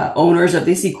owners of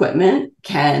this equipment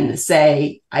can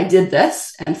say, I did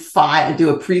this, and do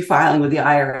a pre-filing with the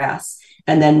IRS.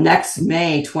 And then next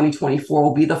May 2024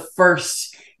 will be the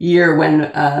first year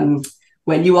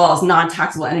when you all as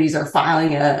non-taxable entities are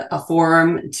filing a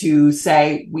form to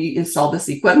say, we installed this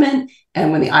equipment,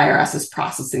 and when the IRS is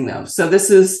processing those. So this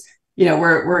is,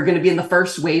 we're going to be in the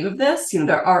first wave of this.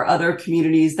 There are other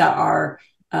communities that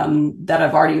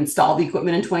have already installed the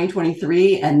equipment in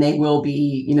 2023, and they will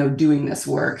be, doing this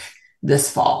work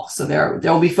this fall. So there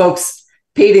will be folks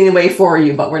paving the way for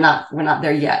you, but we're not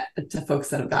there yet to folks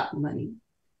that have gotten money.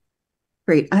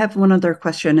 Great. I have one other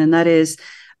question, and that is,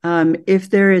 if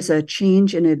there is a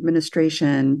change in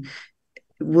administration,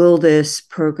 will this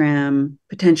program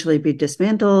potentially be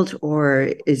dismantled,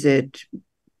 or is it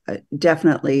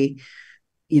definitely,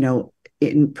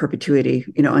 in perpetuity,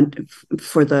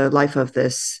 for the life of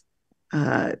this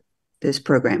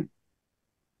program?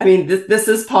 I mean, this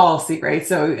is policy, right?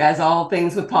 So as all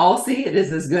things with policy, it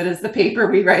is as good as the paper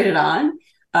we write it on.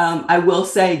 I will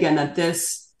say again that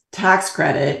this tax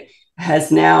credit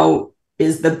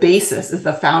is the basis, is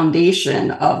the foundation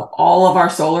of all of our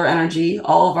solar energy,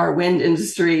 all of our wind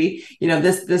industry.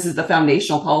 This is the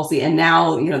foundational policy. And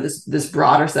now, this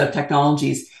broader set of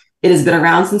technologies, it has been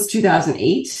around since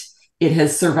 2008. It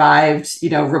has survived,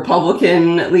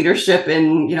 Republican leadership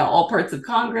in, all parts of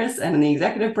Congress and in the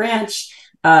executive branch.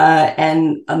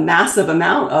 And a massive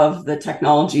amount of the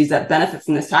technologies that benefit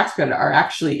from this tax credit are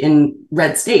actually in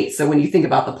red states. So when you think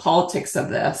about the politics of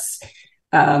this,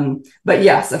 but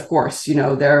yes, of course,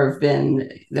 there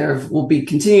will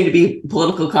continue to be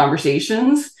political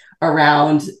conversations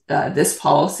around this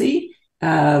policy.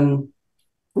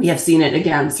 We have seen it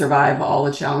again survive all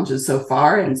the challenges so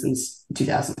far and since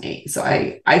 2008. So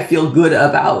I feel good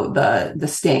about the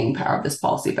staying power of this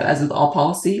policy, but as with all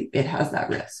policy, it has that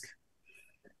risk.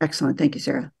 Excellent. Thank you,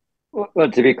 Sarah. Well,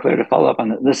 to be clear, to follow up on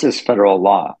that, this is federal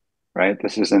law, right?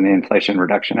 This is in the Inflation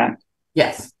Reduction Act.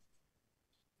 Yes.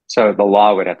 So the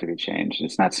law would have to be changed.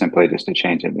 It's not simply just a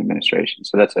change in administration.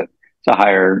 So it's a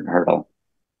higher hurdle.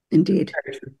 Indeed.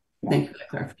 Thank you for that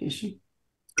clarification.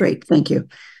 Great. Thank you.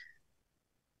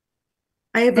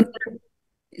 I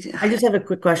just have a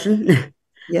quick question.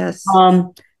 Yes.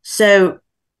 So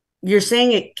you're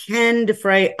saying it can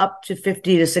defray up to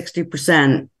 50 to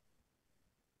 60%,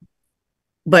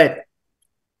 but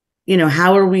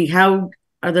how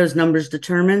are those numbers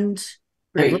determined?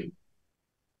 Right.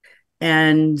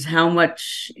 And how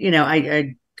much,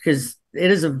 because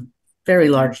it is a very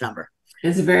large number.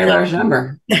 It's a very large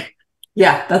number.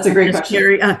 Yeah, that's a great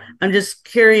question. I'm just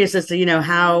curious as to,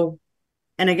 how,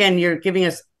 and again, you're giving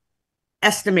us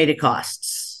estimated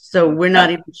costs. So we're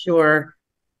not even sure.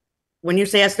 When you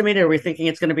say estimated, are we thinking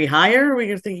it's going to be higher, or are we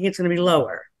thinking it's going to be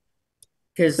lower?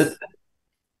 Because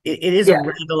it is a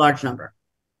rather large number.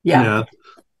 Yeah.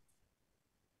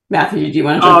 Matthew, do you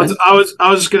want to? I was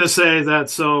just going to say that.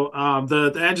 So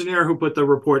the engineer who put the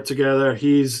report together,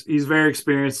 he's very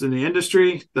experienced in the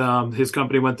industry. His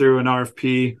company went through an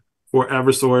RFP for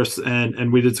Eversource,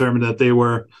 and we determined that they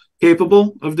were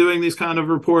capable of doing these kind of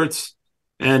reports.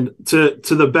 And to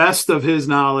the best of his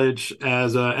knowledge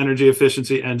as an energy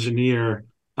efficiency engineer,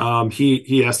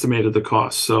 he estimated the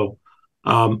cost. So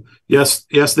yes,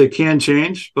 they can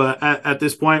change, but at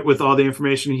this point, with all the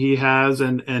information he has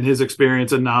and his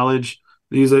experience and knowledge,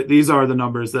 these are the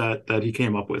numbers that he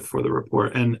came up with for the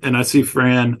report. And I see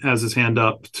Fran has his hand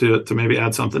up to maybe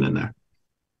add something in there.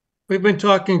 We've been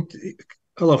talking.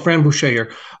 Hello, Fran Boucher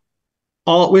here.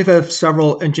 We've had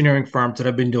several engineering firms that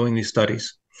have been doing these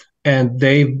studies, and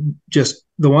the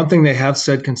one thing they have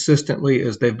said consistently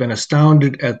is they've been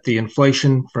astounded at the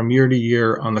inflation from year to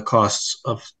year on the costs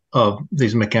of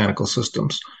these mechanical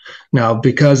systems. Now,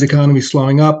 because the economy is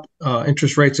slowing up,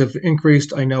 interest rates have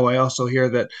increased. I also hear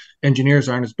that engineers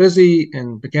aren't as busy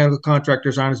and mechanical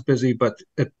contractors aren't as busy, but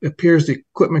it appears the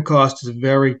equipment cost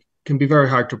can be very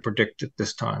hard to predict at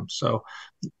this time. So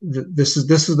this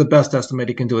is the best estimate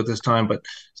you can do at this time. But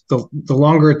the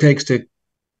longer it takes to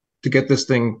get this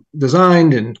thing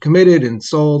designed and committed and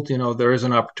sold, there is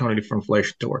an opportunity for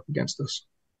inflation to work against this.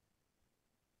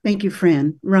 Thank you,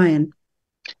 Fran. Ryan.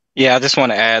 Yeah, I just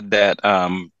want to add that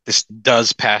this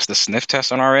does pass the sniff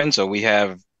test on our end. So we've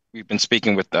been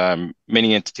speaking with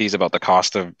many entities about the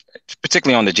cost of,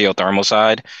 particularly on the geothermal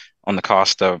side, on the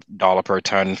cost of $1 per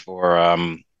ton for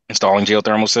installing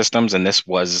geothermal systems, and this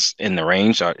was in the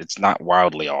range. It's not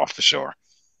wildly off for sure.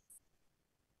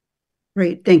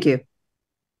 Great, thank you.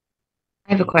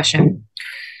 I have a question.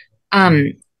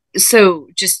 So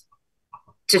just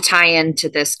to tie into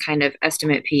this kind of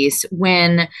estimate piece,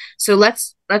 so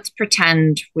let's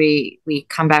pretend we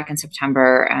come back in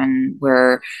September and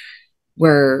we're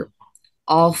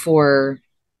all for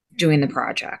doing the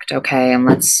project, okay? And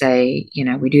let's say,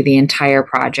 we do the entire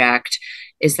project.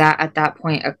 Is that at that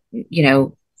point,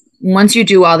 once you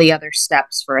do all the other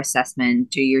steps for assessment,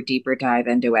 do your deeper dive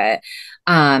into it,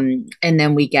 and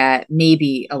then we get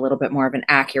maybe a little bit more of an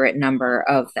accurate number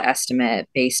of the estimate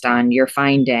based on your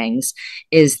findings,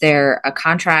 is there a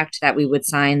contract that we would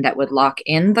sign that would lock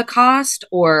in the cost,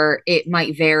 or it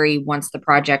might vary once the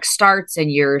project starts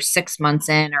and you're 6 months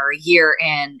in or a year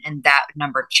in and that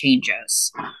number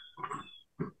changes?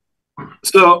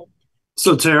 So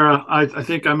Tara, I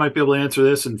think I might be able to answer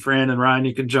this, and Fran and Ryan,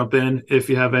 you can jump in if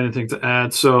you have anything to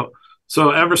add. So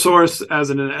Eversource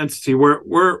as an entity,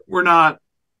 we're not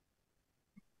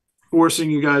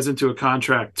forcing you guys into a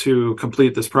contract to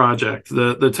complete this project.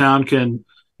 The town can,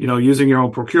 using your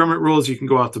own procurement rules, you can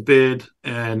go out to bid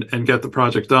and get the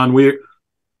project done.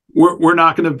 We're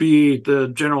not going to be the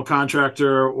general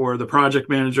contractor or the project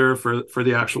manager for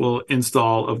the actual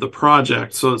install of the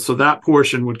project. So that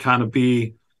portion would kind of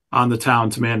be on the town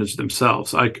to manage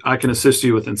themselves. I can assist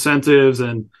you with incentives,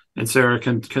 and Sarah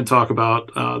can talk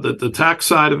about the tax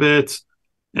side of it.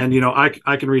 And,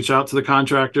 I can reach out to the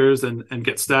contractors and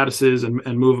get statuses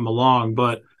and move them along.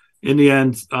 But in the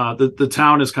end, the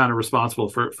town is kind of responsible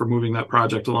for moving that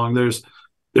project along. There's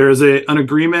an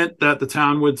agreement that the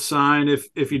town would sign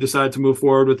if you decide to move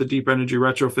forward with the deep energy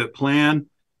retrofit plan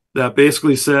that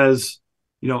basically says,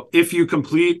 if you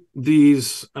complete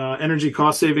these energy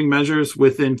cost saving measures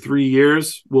within 3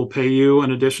 years, we'll pay you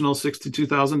an additional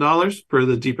 $62,000 per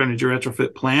the deep energy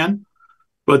retrofit plan.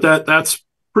 But that's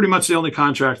pretty much the only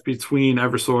contract between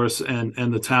Eversource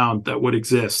and the town that would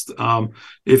exist.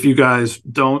 If you guys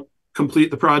don't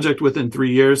complete the project within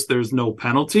 3 years, there's no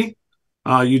penalty.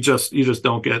 You just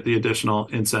don't get the additional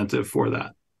incentive for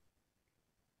that.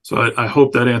 So I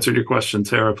hope that answered your question,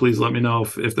 Tara. Please let me know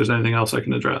if there's anything else I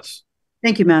can address.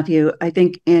 Thank you, Matthew. I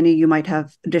think, Annie, you might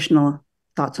have additional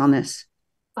thoughts on this.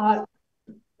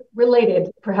 Related,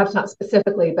 perhaps not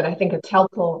specifically, but I think it's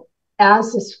helpful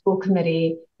as the school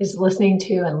committee is listening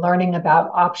to and learning about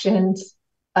options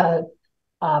of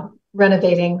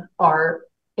renovating our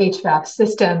HVAC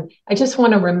system. I just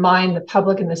want to remind the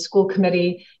public and the school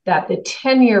committee that the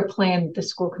 10-year plan the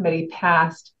school committee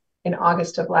passed in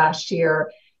August of last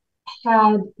year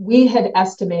we had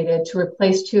estimated to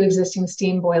replace 2 existing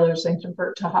steam boilers and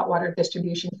convert to hot water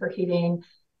distribution for heating.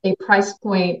 A price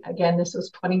point, again, this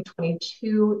was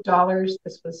 $2022.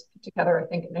 This was put together, I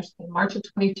think, initially in March of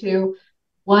 22,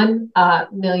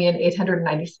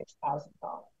 $1,896,000.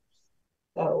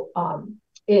 So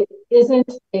it isn't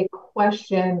a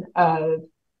question of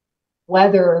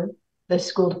whether the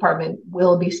school department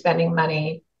will be spending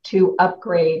money to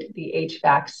upgrade the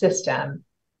HVAC system.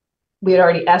 We had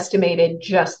already estimated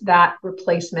just that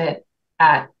replacement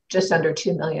at just under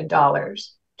 $2 million.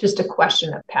 Just a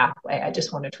question of pathway. I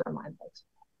just wanted to remind folks.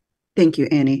 Thank you,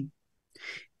 Annie.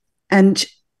 And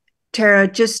Tara,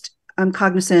 I'm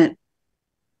cognizant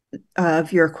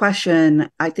of your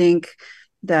question. I think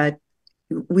that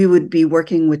we would be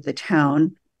working with the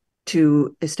town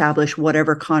to establish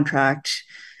whatever contract,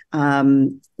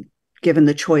 given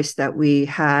the choice that we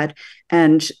had.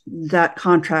 And that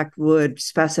contract would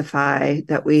specify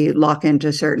that we lock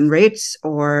into certain rates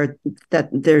or that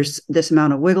there's this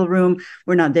amount of wiggle room.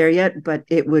 We're not there yet, but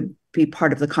it would be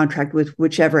part of the contract with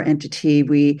whichever entity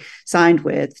we signed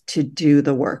with to do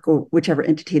the work, or whichever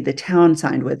entity the town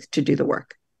signed with to do the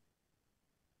work.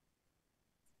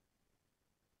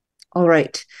 All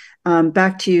right.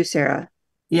 Back to you, Sarah.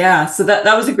 Yeah, so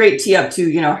that was a great tee up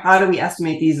to, how do we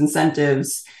estimate these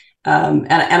incentives?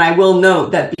 And I will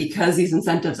note that because these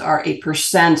incentives are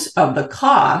 8% of the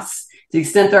costs, to the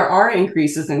extent there are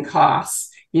increases in costs,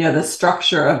 the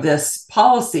structure of this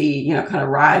policy, kind of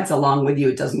rides along with you.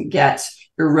 It doesn't get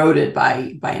eroded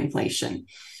by inflation.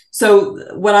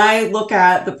 So when I look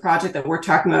at the project that we're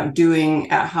talking about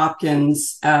doing at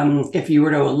Hopkins, if you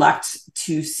were to elect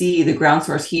to see the ground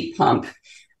source heat pump,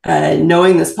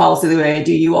 knowing this policy the way I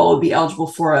do, you all would be eligible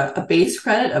for a base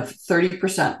credit of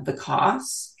 30% of the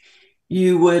costs.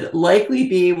 You would likely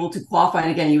be able to qualify,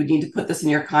 and again, you would need to put this in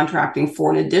your contracting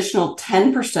for an additional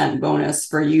 10% bonus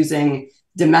for using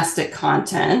domestic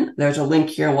content. There's a link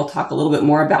here, and we'll talk a little bit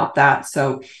more about that.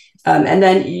 So, and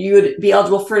then you would be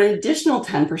eligible for an additional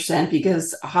 10%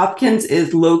 because Hopkins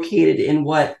is located in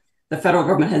what the federal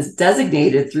government has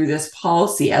designated through this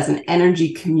policy as an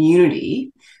energy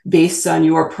community based on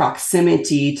your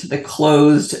proximity to the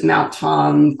closed Mount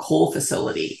Tom coal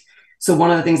facility. So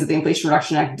one of the things that the Inflation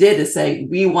Reduction Act did is say,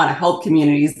 we want to help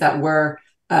communities that were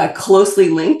closely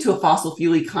linked to a fossil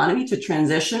fuel economy to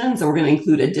transition. And so we're going to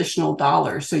include additional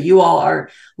dollars. So you all are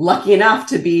lucky enough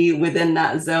to be within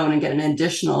that zone and get an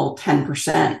additional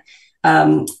 10%.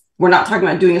 We're not talking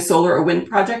about doing a solar or wind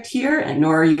project here, and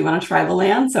nor are you on a tribal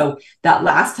land. So that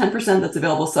last 10% that's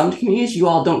available to some communities, you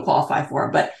all don't qualify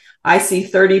for. But I see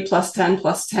 30 plus 10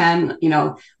 plus 10.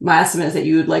 My estimate is that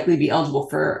you would likely be eligible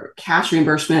for cash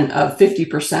reimbursement of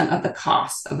 50% of the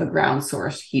cost of a ground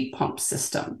source heat pump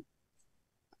system.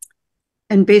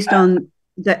 And based on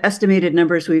the estimated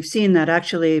numbers we've seen, that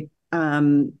actually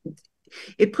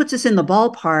it puts us in the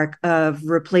ballpark of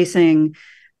replacing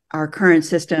our current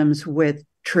systems with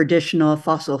traditional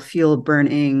fossil fuel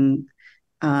burning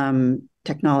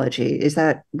technology. Is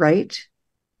that right?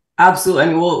 Absolutely. I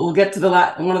mean, we'll get to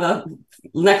one of the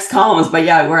next columns, but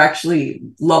yeah, we're actually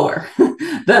lower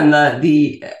than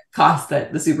the cost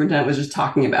that the superintendent was just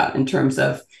talking about in terms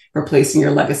of replacing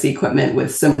your legacy equipment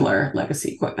with similar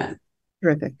legacy equipment.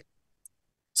 Terrific.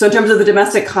 So in terms of the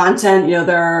domestic content,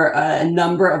 there are a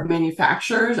number of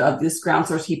manufacturers of this ground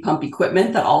source heat pump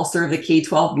equipment that all serve the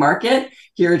K-12 market.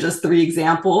 Here are just 3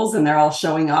 examples, and they're all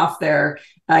showing off their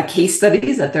case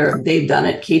studies that they've done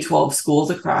at K-12 schools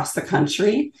across the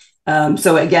country.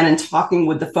 So again, in talking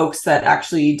with the folks that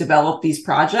actually develop these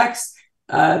projects,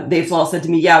 they've all said to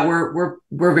me, yeah, we're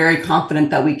very confident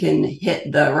that we can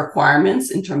hit the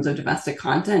requirements in terms of domestic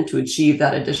content to achieve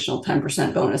that additional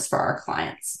 10% bonus for our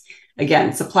clients.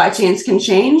 Again, supply chains can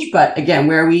change, but again,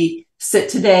 where we sit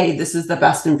today, this is the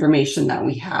best information that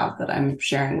we have that I'm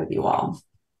sharing with you all.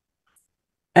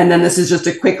 And then this is just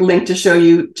a quick link to show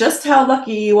you just how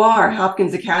lucky you are.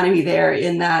 Hopkins Academy there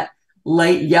in that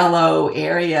light yellow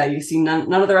area. You see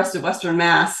none of the rest of Western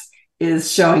Mass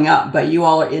is showing up, but you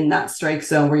all are in that strike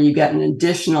zone where you get an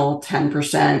additional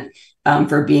 10%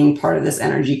 for being part of this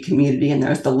energy community. And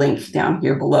there's the link down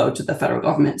here below to the federal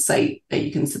government site that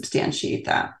you can substantiate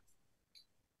that.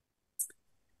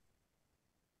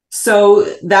 So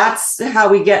that's how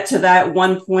we get to that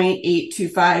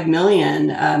 1.825 million.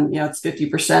 It's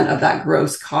 50% of that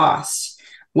gross cost.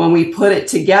 When we put it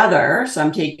together, so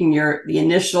I'm taking the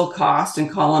initial cost in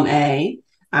column A,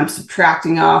 I'm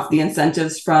subtracting off the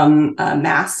incentives from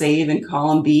Mass Save in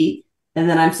column B, and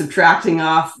then I'm subtracting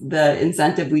off the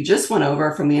incentive we just went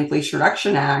over from the Inflation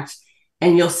Reduction Act,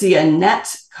 and you'll see a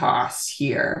net cost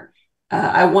here.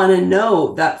 I want to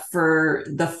note that for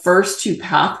the first 2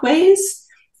 pathways,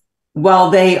 while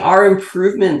they are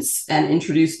improvements and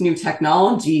introduce new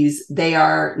technologies, they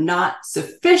are not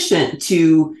sufficient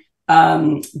to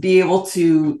be able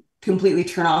to completely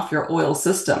turn off your oil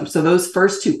system. So those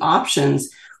first 2 options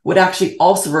would actually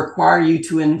also require you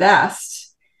to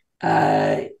invest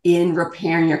in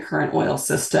repairing your current oil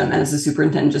system. And as the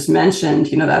superintendent just mentioned,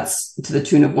 that's to the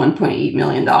tune of $1.8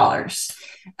 million.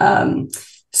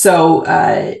 So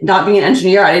not being an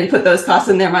engineer, I didn't put those costs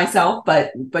in there myself,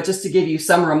 but just to give you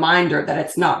some reminder that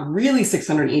it's not really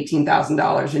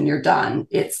 $618,000 and you're done.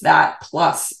 It's that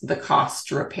plus the cost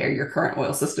to repair your current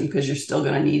oil system, because you're still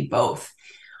going to need both.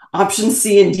 Options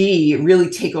C and D really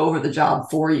take over the job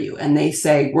for you. And they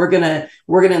say, we're going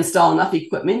to install enough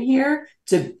equipment here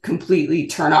to completely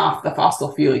turn off the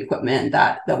fossil fuel equipment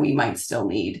that we might still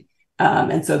need.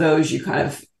 And so those you kind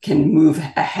of can move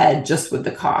ahead just with the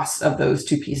cost of those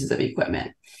 2 pieces of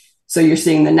equipment. So you're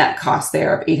seeing the net cost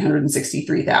there of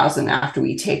 $863,000 after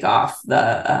we take off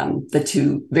the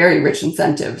 2 very rich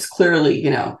incentives. Clearly,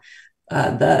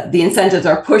 the incentives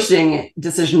are pushing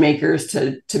decision makers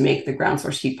to make the ground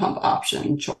source heat pump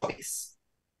option choice.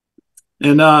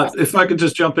 And if I could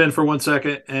just jump in for 1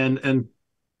 second and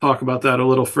talk about that a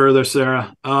little further,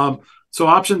 Sarah. So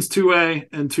options 2A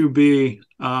and 2B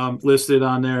listed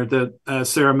on there, that as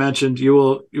Sarah mentioned, you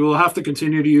will have to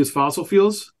continue to use fossil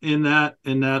fuels in that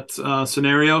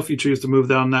scenario if you choose to move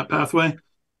down that pathway.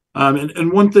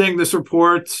 And one thing this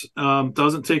report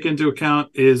doesn't take into account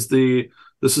is the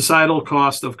societal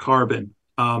cost of carbon.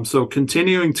 So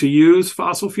continuing to use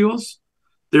fossil fuels,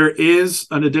 there is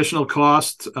an additional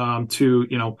cost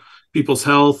to people's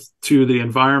health, to the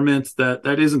environment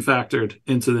that isn't factored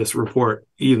into this report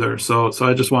either. So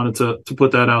I just wanted to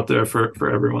put that out there for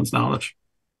everyone's knowledge.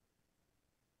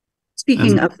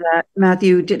 Speaking of that,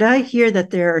 Matthew, did I hear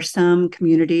that there are some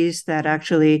communities that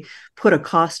actually put a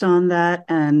cost on that,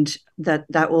 and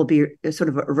that will be sort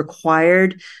of a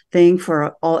required thing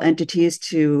for all entities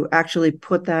to actually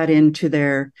put that into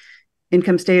their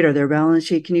income state or their balance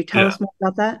sheet? Can you tell us more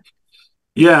about that?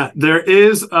 Yeah, there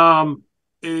is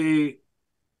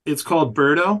it's called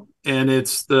BERDO, and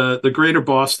it's the greater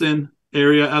Boston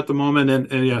area at the moment.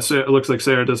 And yeah, so it looks like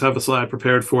Sarah does have a slide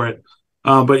prepared for it.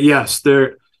 But yes,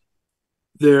 they're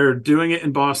doing it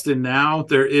in Boston now.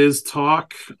 There is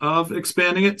talk of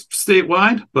expanding it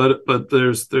statewide, but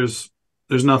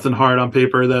there's nothing hard on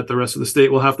paper that the rest of the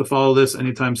state will have to follow this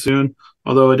anytime soon,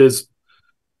 although it is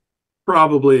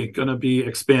probably going to be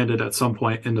expanded at some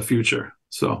point in the future.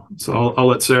 So I'll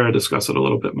let Sarah discuss it a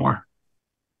little bit more.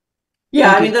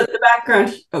 Yeah, I mean, the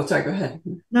background. Oh, sorry, go ahead.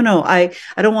 No, I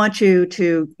don't want you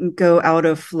to go out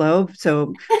of flow.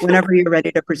 So whenever you're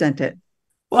ready to present it.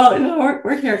 Well, no,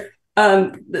 we're here.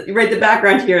 The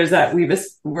background here is that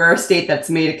we're a state that's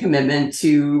made a commitment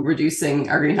to reducing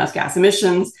our greenhouse gas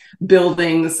emissions.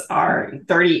 Buildings are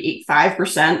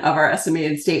 35% of our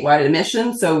estimated statewide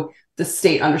emissions. So the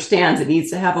state understands it needs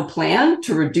to have a plan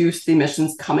to reduce the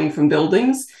emissions coming from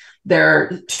buildings. There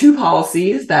are two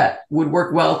policies that would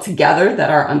work well together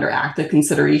that are under active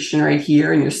consideration right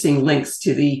here. And you're seeing links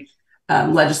to the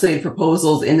legislative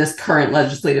proposals in this current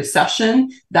legislative session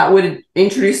that would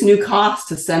introduce new costs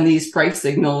to send these price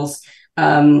signals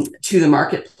to the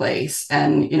marketplace.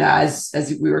 And, you know,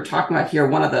 as we were talking about here,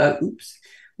 one of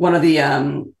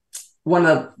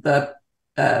the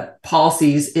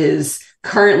policies is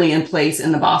currently in place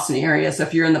in the Boston area. So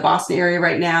if you're in the Boston area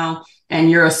right now and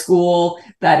you're a school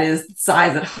that is the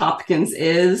size that Hopkins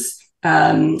is,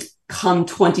 come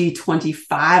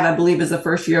 2025, I believe, is the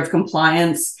first year of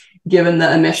compliance. Given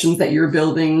the emissions that your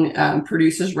building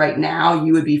produces right now,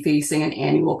 you would be facing an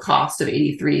annual cost of about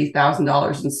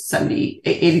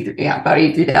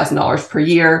 $83,000 per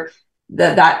year.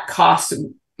 That cost,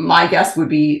 my guess, would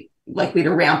be likely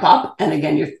to ramp up. And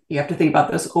again, you have to think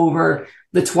about this over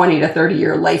the 20 to 30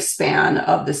 year lifespan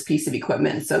of this piece of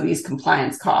equipment. So these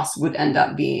compliance costs would end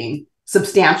up being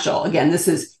substantial. Again, this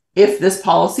is if this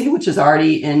policy, which is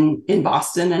already in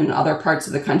Boston and other parts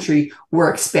of the country, were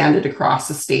expanded across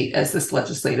the state as this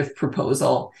legislative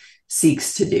proposal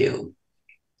seeks to do.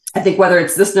 I think whether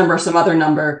it's this number or some other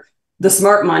number, the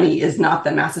smart money is not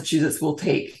that Massachusetts will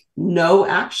take no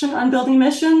action on building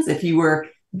emissions. If you were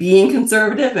being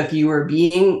conservative, if you were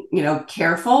being,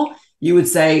 careful, you would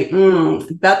say,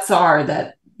 bets are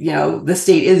that, the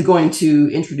state is going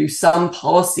to introduce some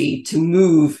policy to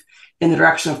move in the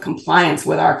direction of compliance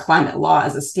with our climate law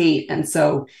as a state. And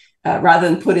so rather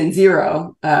than put in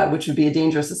zero, which would be a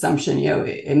dangerous assumption,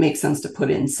 it makes sense to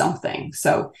put in something.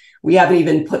 So we haven't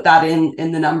even put that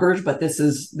in the numbers, but this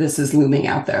is looming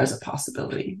out there as a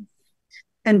possibility.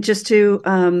 And just to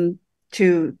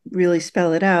really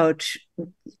spell it out,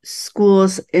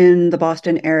 schools in the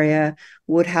Boston area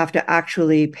would have to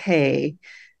actually pay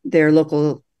their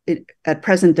local, at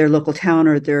present, their local town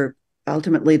or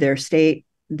ultimately their state,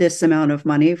 this amount of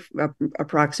money,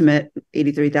 approximate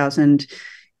 $83,000,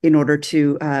 in order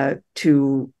to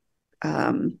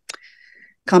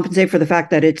compensate for the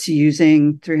fact that it's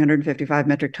using 355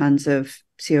 metric tons of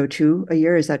CO2 a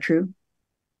year. Is that true?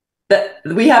 But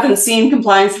we haven't seen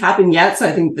compliance happen yet, so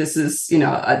I think this is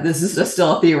just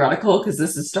still a theoretical because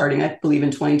this is starting, I believe,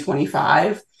 in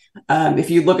 2025. If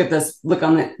you look on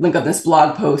the link of this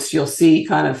blog post, you'll see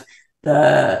kind of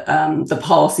the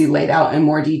policy laid out in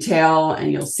more detail, and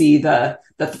you'll see the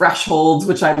thresholds,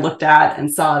 which I looked at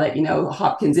and saw that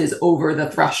Hopkins is over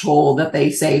the threshold that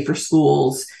they say for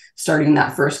schools starting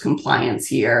that first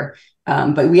compliance year.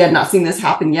 But we had not seen this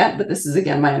happen yet, but this is,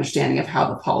 again, my understanding of how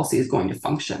the policy is going to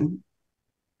function.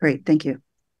 Great, thank you.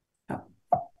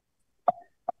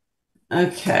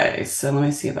 Okay, so let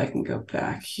me see if I can go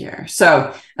back here.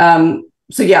 So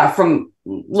yeah, from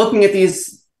looking at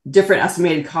these different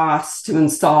estimated costs to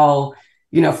install,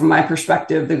 from my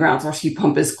perspective, the ground source heat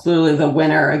pump is clearly the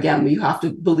winner. Again, you have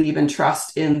to believe and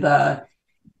trust in the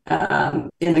federal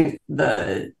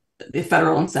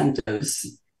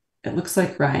incentives. It looks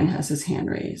like Ryan has his hand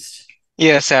raised.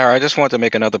 Yeah, Sarah, I just want to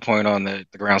make another point on the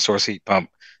ground source heat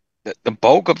pump. The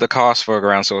bulk of the cost for a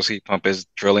ground source heat pump is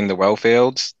drilling the well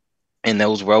fields, and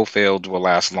those well fields will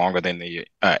last longer than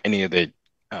any of the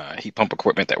heat pump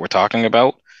equipment that we're talking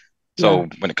about. So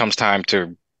when it comes time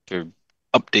to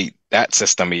update that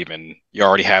system, even, you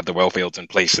already have the well fields in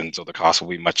place, and so the cost will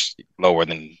be much lower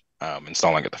than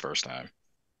installing it the first time.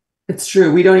 It's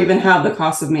true. We don't even have the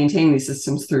cost of maintaining these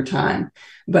systems through time.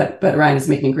 But Ryan is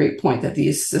making a great point that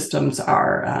these systems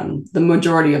are the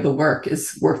majority of the work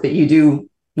is work that you do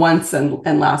once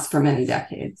and lasts for many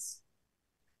decades.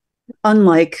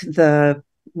 Unlike the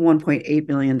 1.8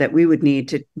 million that we would need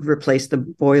to replace the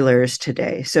boilers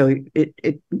today. So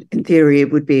it in theory,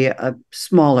 it would be a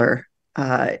smaller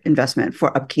investment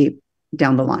for upkeep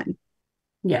down the line.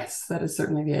 Yes, that is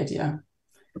certainly the idea.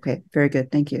 Okay, very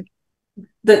good. Thank you.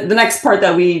 The next part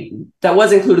that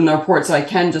was included in the report, so I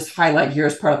can just highlight here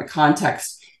as part of the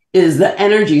context, is the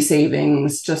energy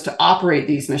savings just to operate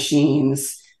these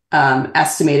machines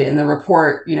estimated in the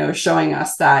report, showing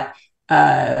us that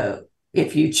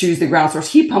if you choose the ground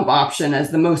source heat pump option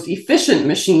as the most efficient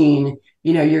machine,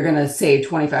 you're going to save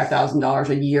 $25,000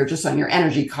 a year just on your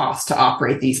energy costs to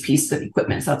operate these pieces of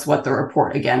equipment. So that's what the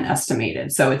report again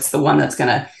estimated. So it's the one that's going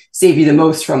to save you the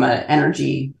most from an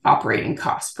energy operating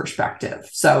cost perspective.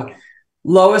 So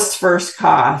lowest first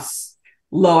costs,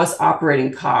 lowest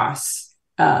operating costs.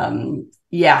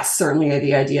 Yes, certainly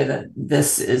the idea that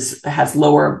this has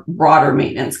lower, broader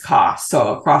maintenance costs.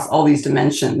 So across all these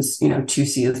dimensions,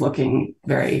 2C is looking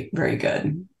very, very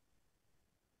good.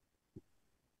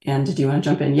 And did you want to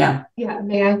jump in? Yeah. Yeah,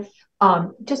 may I?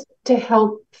 Just to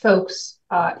help folks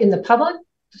in the public,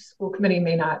 the school committee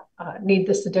may not need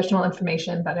this additional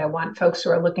information, but I want folks who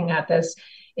are looking at this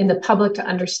in the public to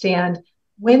understand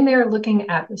when they're looking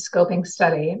at the scoping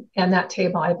study, and that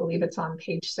table, I believe it's on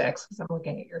page 6, because I'm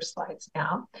looking at your slides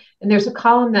now. And there's a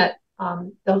column that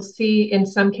they'll see in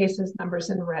some cases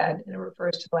numbers in red, and it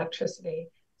refers to electricity.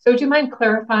 So would you mind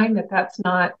clarifying that that's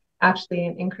not actually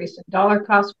an increase in dollar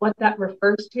cost, what that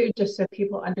refers to, just so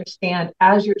people understand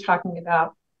as you're talking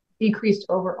about decreased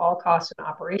overall cost in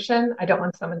operation? I don't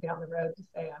want someone down the road to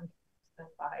say I'm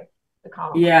by the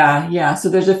column. Yeah. So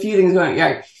there's a few things going on.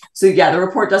 Yeah. So the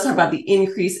report does talk about the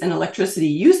increase in electricity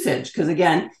usage, because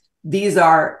again, these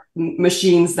are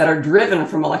machines that are driven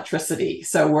from electricity.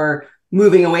 So we're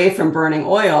moving away from burning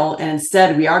oil, and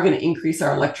instead we are going to increase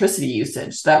our electricity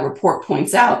usage. So that report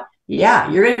points out, yeah,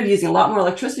 you're going to be using a lot more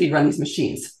electricity to run these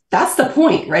machines. That's the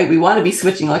point, right? We want to be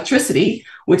switching electricity,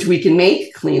 which we can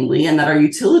make cleanly, and that our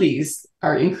utilities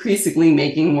are increasingly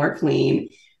making more clean.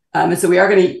 And so we are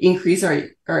going to increase our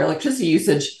electricity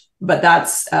usage, but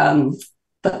that's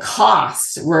the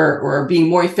cost. We're being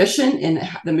more efficient in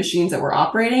the machines that we're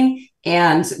operating,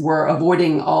 and we're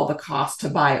avoiding all the cost to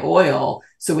buy oil.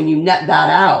 So when you net that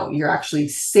out, you're actually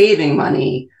saving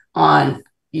money on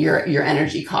your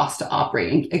energy cost to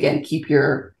operate, and again, keep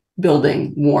your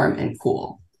building warm and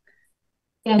cool.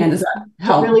 And does that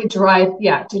help? To really drive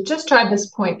this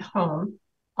point home,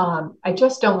 I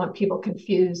just don't want people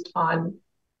confused on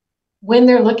when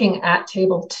they're looking at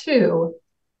table 2,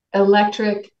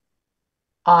 electric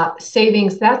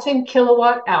savings, that's in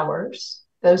kilowatt hours.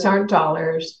 Those aren't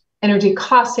dollars. Energy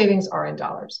cost savings are in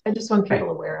dollars. I just want people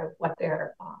aware of what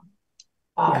they're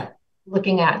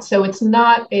looking at. So it's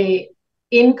not a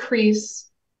increase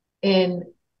in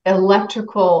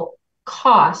electrical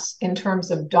costs in terms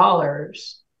of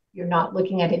dollars. You're not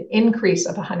looking at an increase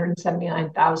of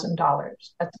 $179,000.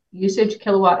 That's usage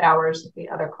kilowatt hours. The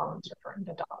other columns referring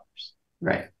to dollars.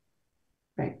 Right.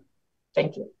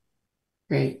 Thank you.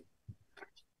 Great.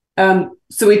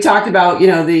 So we talked about,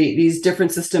 these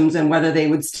different systems and whether they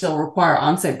would still require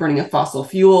on-site burning of fossil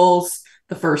fuels.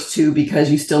 The first two, because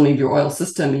you still need your oil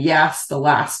system. Yes. The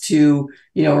last two,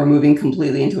 we're moving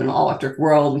completely into an all-electric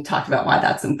world. We talked about why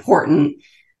that's important.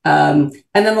 And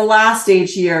then the last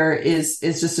stage here is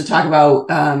just to talk about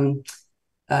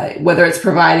whether it's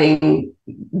providing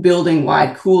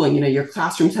building-wide cooling. Your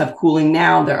classrooms have cooling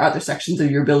now. There are other sections of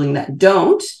your building that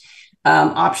don't.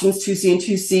 Options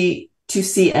 2C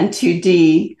and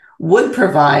 2D would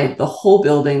provide the whole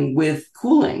building with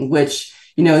cooling, which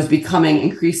is becoming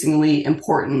increasingly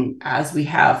important as we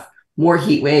have more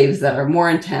heat waves that are more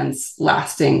intense,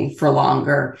 lasting for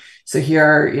longer. So here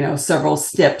are, several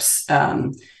STIPs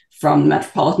from the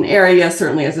metropolitan area,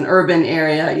 certainly as an urban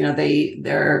area,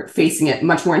 they're facing it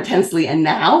much more intensely and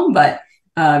now, but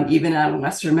even out in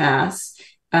Western Mass.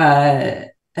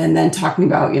 And then talking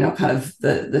about, kind of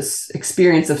this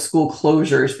experience of school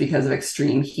closures because of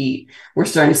extreme heat. We're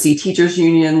starting to see teachers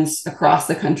unions across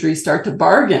the country start to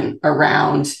bargain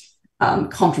around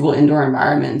comfortable indoor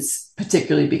environments,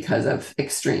 particularly because of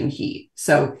extreme heat.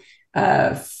 So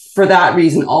for that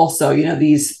reason also,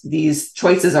 these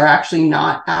choices are actually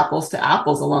not apples to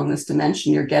apples along this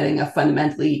dimension. You're getting a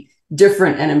fundamentally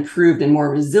different and improved and more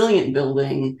resilient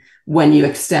building when you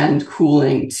extend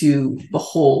cooling to the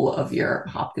whole of your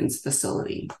Hopkins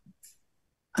facility.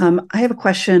 I have a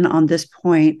question on this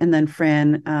point, and then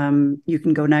Fran, you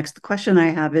can go next. The question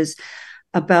I have is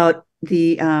about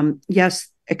the, yes,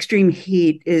 extreme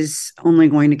heat is only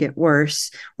going to get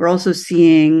worse. We're also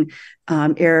seeing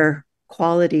air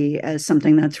quality as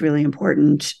something that's really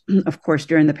important. Of course,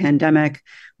 during the pandemic,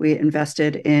 we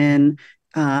invested in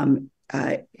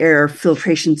air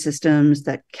filtration systems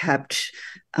that kept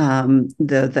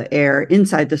the air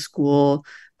inside the school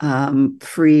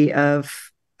free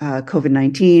of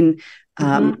COVID-19.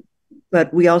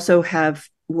 But we also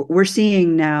we're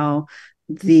seeing now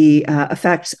the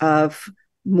effects of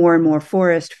more and more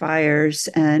forest fires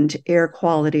and air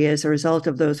quality as a result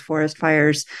of those forest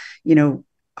fires,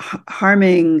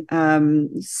 harming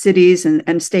cities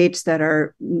and states that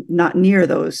are not near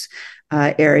those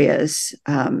areas.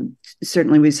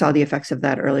 Certainly, we saw the effects of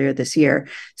that earlier this year.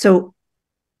 So,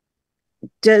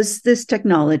 does this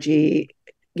technology,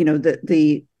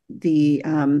 the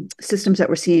systems that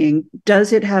we're seeing,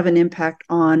 does it have an impact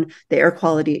on the air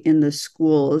quality in the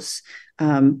schools?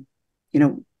 I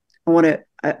want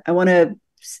to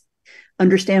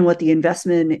understand what the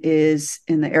investment is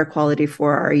in the air quality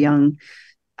for our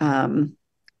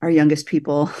youngest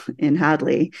people in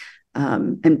Hadley,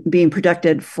 and being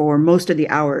protected for most of the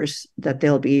hours that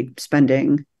they'll be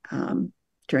spending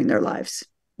during their lives.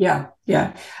 Yeah.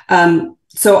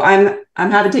 So I'm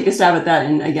happy to take a stab at that.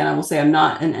 And again, I will say I'm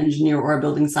not an engineer or a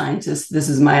building scientist. This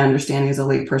is my understanding as a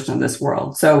layperson of this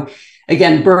world. So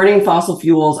again, burning fossil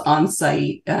fuels on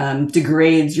site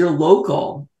degrades your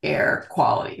local air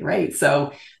quality, right?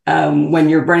 So when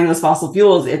you're burning those fossil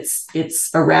fuels,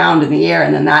 it's around in the air,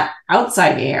 and then that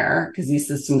outside air, because these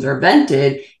systems are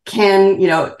vented, can,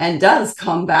 and does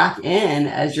come back in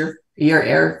as your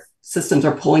air systems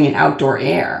are pulling in outdoor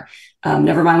air.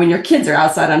 Never mind when your kids are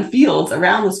outside on fields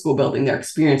around the school building, they're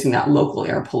experiencing that local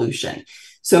air pollution.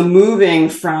 So moving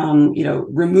from,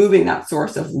 removing that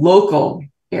source of local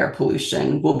air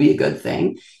pollution will be a good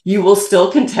thing. You will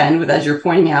still contend with, as you're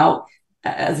pointing out,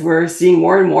 as we're seeing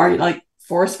more and more, like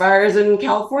forest fires in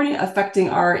California affecting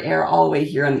our air all the way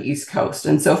here on the East Coast.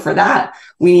 And so for that,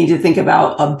 we need to think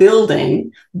about a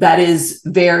building that is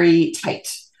very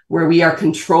tight, where we are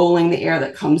controlling the air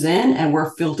that comes in and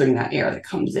we're filtering that air that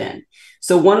comes in.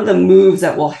 So one of the moves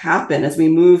that will happen as we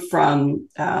move from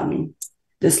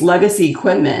this legacy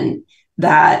equipment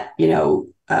that,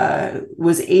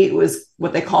 was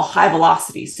what they call high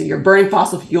velocity. So you're burning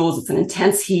fossil fuels. It's an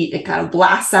intense heat. It kind of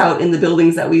blasts out in the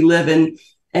buildings that we live in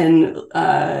and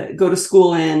go to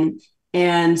school in.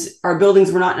 And our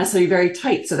buildings were not necessarily very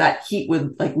tight. So that heat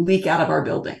would leak out of our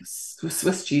buildings,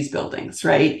 Swiss cheese buildings,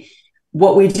 right?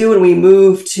 What we do when we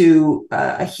move to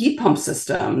a heat pump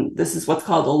system, this is what's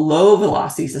called a low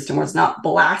velocity system, where it's not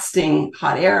blasting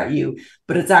hot air at you,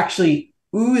 but it's actually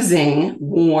oozing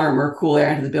warm or cool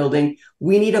air into the building.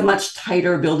 We need a much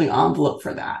tighter building envelope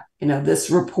for that. This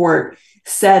report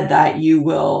said that you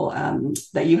will,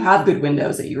 that you have good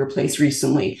windows that you replaced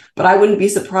recently, but I wouldn't be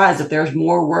surprised if there's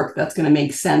more work that's going to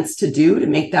make sense to do to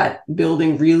make that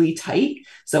building really tight.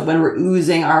 So when we're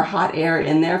oozing our hot air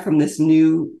in there from this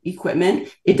new equipment,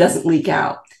 it doesn't leak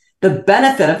out. The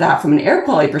benefit of that from an air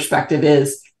quality perspective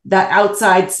is that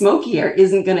outside smoky air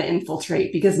isn't going to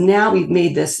infiltrate, because now we've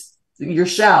made this, your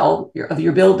shell of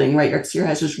your building, right? Your exterior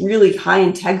has just really high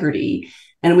integrity,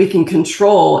 and we can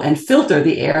control and filter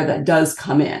the air that does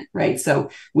come in, right?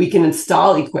 So we can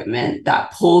install equipment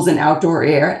that pulls in outdoor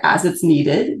air as it's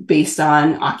needed based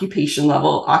on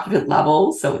occupant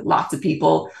level. So lots of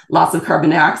people, lots of carbon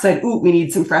dioxide. Ooh, we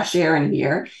need some fresh air in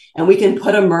here. And we can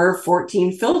put a MERV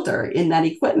 14 filter in that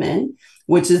equipment,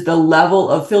 which is the level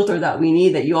of filter that we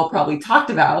need, that you all probably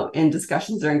talked about in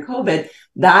discussions during COVID.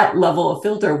 That level of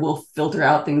filter will filter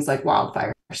out things like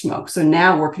wildfire smoke. So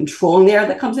now we're controlling the air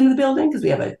that comes into the building because we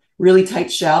have a really tight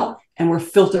shell, and we're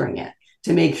filtering it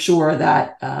to make sure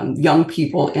that young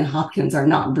people in Hopkins are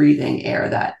not breathing air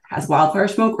that has wildfire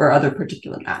smoke or other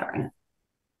particulate matter in it.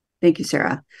 Thank you,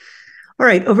 Sarah. All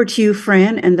right, over to you,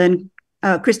 Fran. And then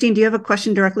Christine, do you have a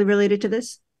question directly related to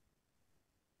this?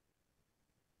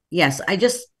 Yes, I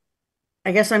guess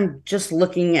I'm just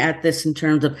looking at this in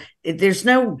terms of, there's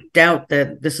no doubt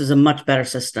that this is a much better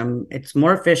system. It's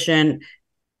more efficient.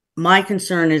 My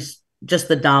concern is just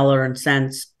the dollar and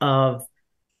cents of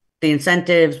the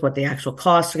incentives, what the actual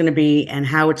costs are going to be, and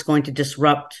how it's going to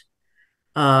disrupt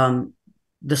the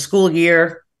school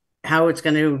year, how it's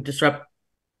going to disrupt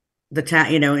the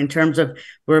town, in terms of,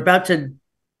 we're about to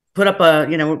put up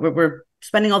we're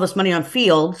spending all this money on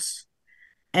fields.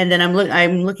 And then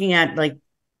I'm looking at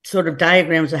sort of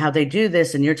diagrams of how they do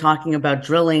this, and you're talking about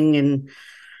drilling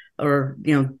or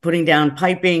putting down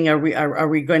piping. Are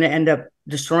we going to end up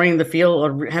destroying the field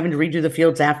or having to redo the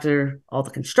fields after all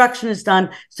the construction is done?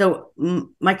 So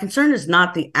my concern is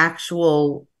not the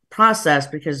actual process,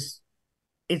 because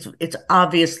it's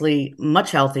obviously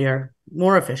much healthier,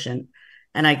 more efficient,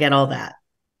 and I get all that.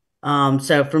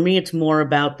 So for me, it's more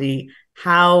about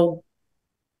how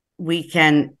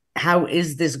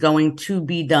is this going to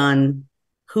be done?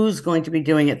 Who's going to be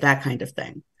doing it? That kind of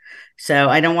thing. So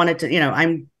I don't want it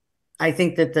to, I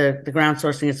think that the ground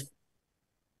sourcing is,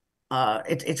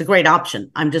 it's a great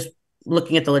option. I'm just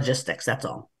looking at the logistics. That's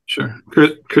all. Sure.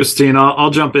 Christine, I'll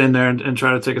jump in there and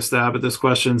try to take a stab at this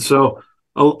question. So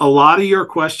a lot of your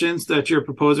questions that you're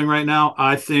proposing right now,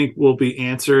 I think will be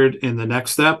answered in the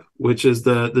next step, which is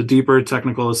the deeper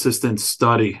technical assistance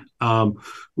study.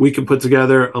 We can put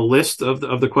together a list of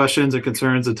the questions and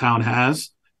concerns the town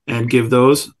has and give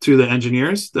those to the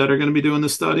engineers that are going to be doing the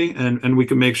study. And we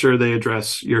can make sure they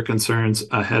address your concerns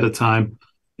ahead of time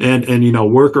and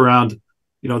work around,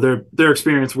 their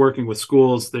experience working with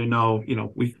schools. They know,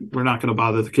 we're not going to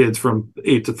bother the kids from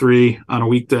 8 to 3 on a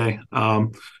weekday.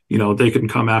 They can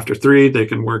come after 3, they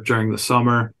can work during the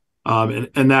summer.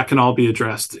 And that can all be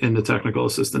addressed in the technical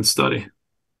assistance study.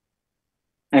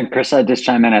 And Chris, I'd just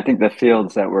chime in. I think the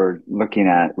fields that we're looking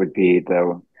at would be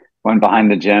the one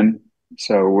behind the gym.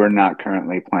 So we're not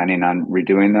currently planning on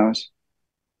redoing those.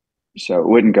 So it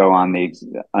wouldn't go on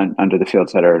under the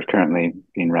fields that are currently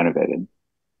being renovated.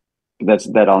 But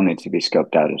that all needs to be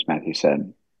scoped out, as Matthew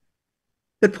said.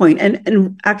 Good point.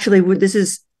 And actually, this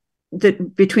is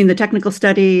between the technical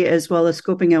study as well as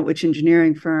scoping out which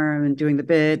engineering firm and doing the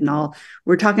bid and all.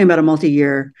 We're talking about a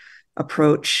multi-year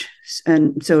approach,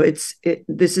 and so it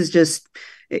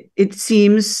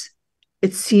seems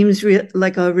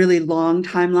like a really long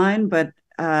timeline, but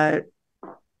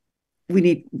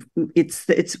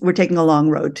we're taking a long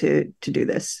road to do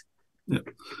this. Yeah.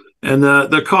 And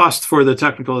the cost for the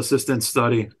technical assistance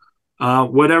study,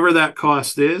 whatever that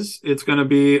cost is, it's going to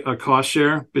be a cost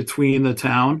share between the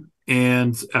town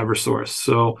and Eversource.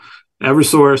 So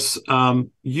Eversource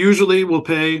usually will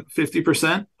pay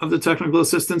 50% of the technical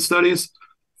assistance studies.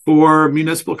 For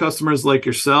municipal customers like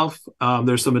yourself,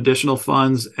 there's some additional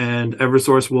funds, and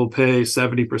Eversource will pay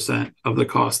 70% of the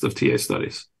cost of TA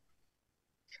studies.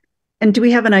 And do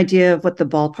we have an idea of what the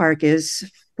ballpark is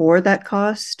for that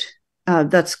cost?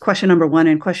 That's question number 1.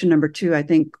 And question number 2, I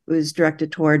think, was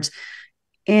directed towards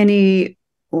Annie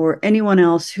or anyone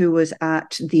else who was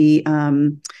at the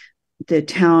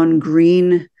town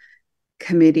green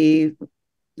committee.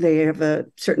 They have a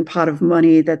certain pot of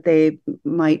money that they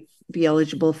might be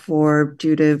eligible for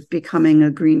due to becoming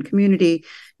a green community.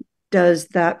 Does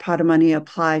that pot of money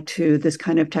apply to this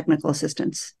kind of technical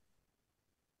assistance?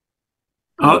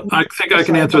 I think I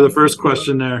can answer the first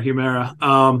question there,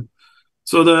 Humera.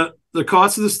 So the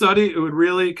cost of the study, it would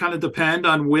really kind of depend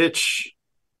on which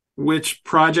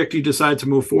project you decide to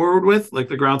move forward with. Like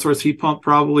the ground source heat pump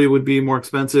probably would be more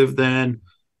expensive than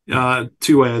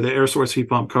 2A, the air source heat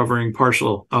pump covering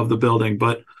partial of the building.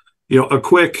 But a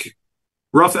quick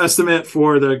rough estimate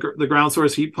for the ground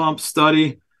source heat pump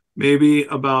study, maybe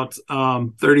about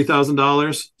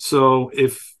 $30,000. So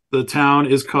if the town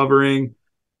is covering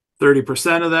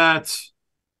 30% of that,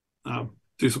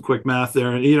 do some quick math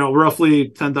there. Roughly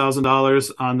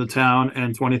 $10,000 on the town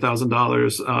and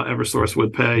 $20,000 Eversource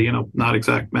would pay. Not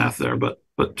exact math there, but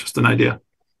just an idea.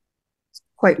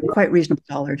 Quite reasonable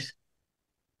dollars.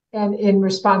 And in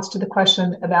response to the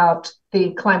question about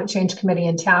the Climate Change Committee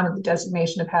in town and the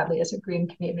designation of Hadley as a green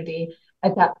community,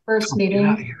 at that first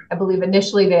meeting, I believe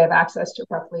initially they have access to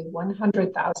roughly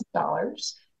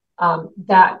 $100,000.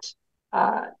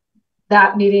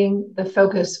 That meeting, the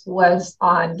focus was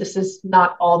on, this is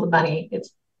not all the money.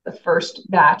 It's the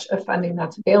first batch of funding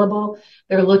that's available.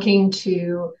 They're looking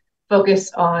to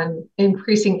focus on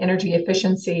increasing energy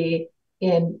efficiency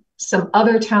in some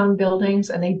other town buildings.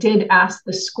 And they did ask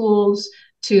the schools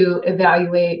to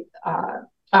evaluate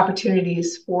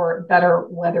opportunities for better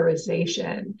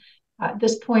weatherization. At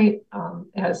this point,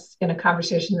 as in a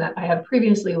conversation that I had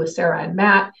previously with Sarah and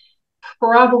Matt,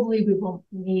 probably we will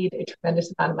need a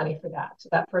tremendous amount of money for that. So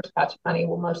that first batch of money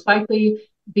will most likely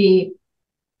be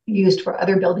used for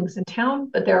other buildings in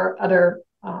town, but there are other,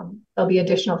 there'll be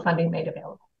additional funding made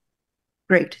available.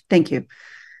 Great, thank you.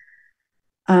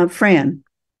 Fran.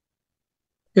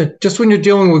 Yeah, just when you're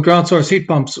dealing with ground source heat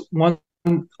pumps, one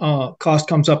cost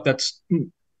comes up that's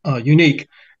unique,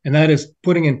 and that is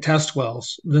putting in test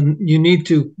wells. Then you need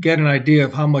to get an idea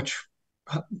of how much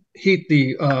heat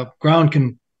the ground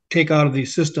can take out of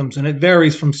these systems, and it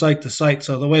varies from site to site.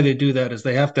 So the way they do that is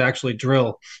they have to actually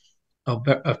drill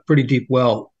a pretty deep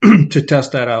well to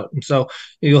test that out. And so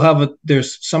you'll have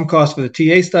there's some cost for the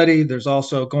TA study. There's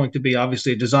also going to be,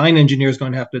 obviously, a design engineer is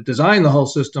going to have to design the whole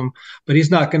system, but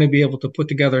he's not going to be able to put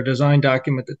together a design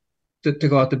document to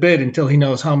go out to bid until he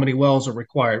knows how many wells are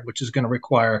required, which is going to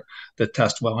require the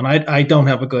test well. And I don't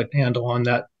have a good handle on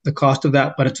that, the cost of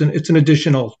that, but it's an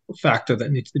additional factor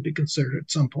that needs to be considered at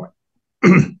some point.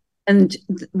 And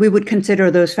we would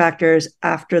consider those factors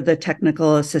after the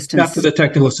technical assistance. After the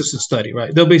technical assistance study,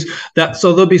 right? There'll be that.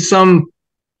 So there'll be some,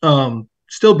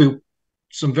 still be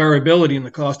some variability in the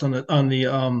cost on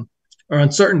the or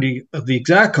uncertainty of the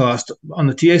exact cost on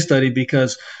the TA study,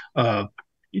 because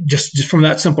just from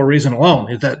that simple reason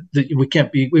alone, is that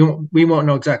we won't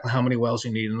know exactly how many wells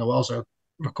you need, and the wells are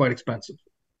quite expensive.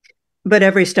 But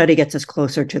every study gets us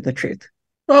closer to the truth.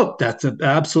 Oh, that's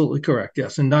absolutely correct.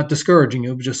 Yes, and not discouraging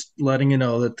you, but just letting you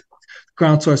know that the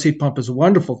ground source heat pump is a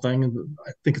wonderful thing, and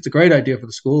I think it's a great idea for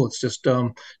the school. It's just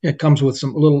it comes with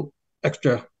some little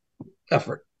extra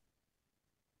effort.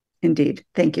 Indeed.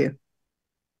 Thank you.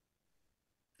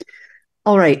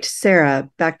 All right, Sarah,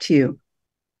 back to you.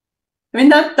 I mean,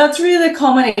 that's really the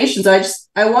culmination. So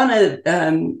I want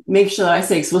to make sure that I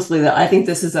say explicitly that I think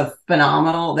this is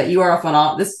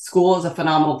this school is a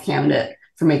phenomenal candidate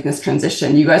for making this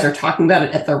transition. You guys are talking about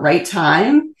it at the right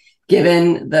time,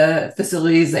 given the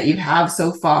facilities that you have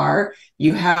so far.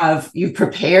 You've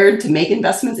prepared to make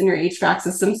investments in your HVAC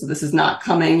system. So this is not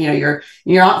coming, you're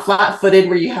not flat-footed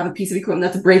where you have a piece of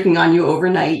equipment that's breaking on you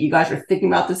overnight. You guys are thinking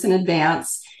about this in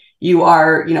advance. You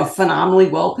are, phenomenally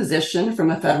well positioned from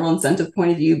a federal incentive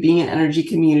point of view, being an energy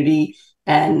community,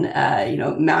 and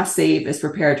Mass Save is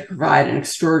prepared to provide an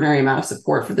extraordinary amount of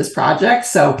support for this project.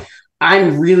 So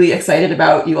I'm really excited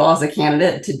about you all as a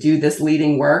candidate to do this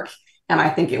leading work, and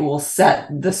I think it will set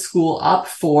the school up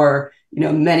for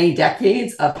many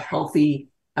decades of healthy,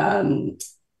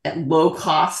 low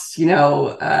cost,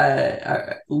 low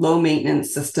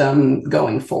maintenance system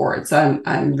going forward. So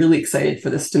I'm really excited for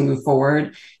this to move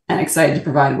forward, and excited to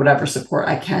provide whatever support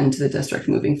I can to the district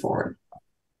moving forward.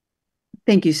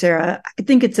 Thank you, Sarah. I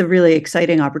think it's a really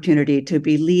exciting opportunity to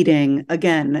be leading,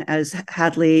 again, as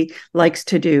Hadley likes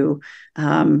to do.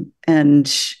 And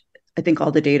I think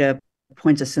all the data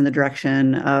points us in the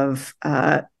direction of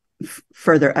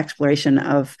further exploration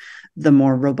of the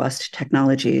more robust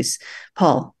technologies.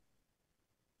 Paul.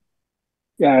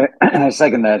 Yeah, I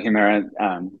second that, Humira.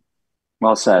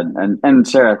 Well said. And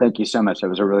Sarah, thank you so much. That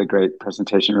was a really great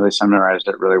presentation, really summarized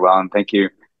it really well. And thank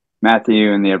you,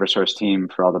 Matthew and the Eversource team,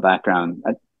 for all the background.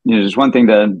 There's one thing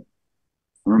to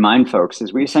remind folks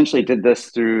is we essentially did this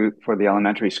for the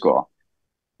elementary school.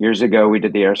 Years ago, we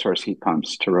did the air source heat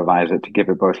pumps to revise it, to give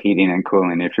it both heating and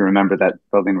cooling. If you remember, that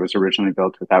building was originally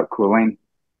built without cooling.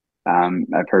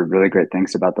 I've heard really great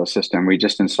things about those systems. We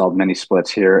just installed mini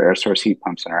splits here, air source heat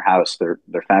pumps in our house. They're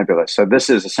fabulous. So this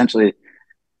is essentially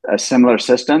a similar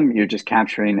system. You're just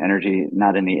capturing energy,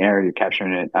 not in the air, you're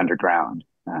capturing it underground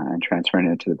and transferring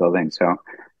it to the building. So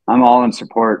I'm all in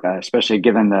support, especially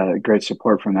given the great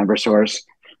support from Eversource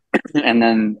and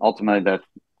then ultimately the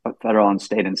federal and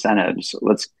state incentives.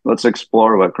 Let's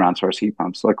explore what ground source heat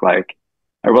pumps look like.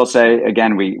 I will say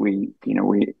again,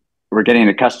 we're getting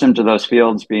accustomed to those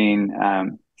fields being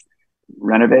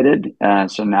renovated.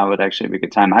 So now would actually be a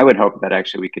good time. I would hope that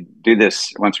actually we could do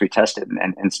this once we test it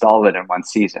and install it in one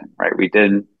season, right? We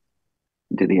did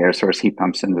the air source heat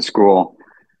pumps in the school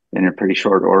in a pretty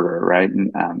short order, right?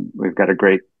 And we've got a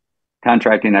great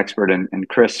contracting expert in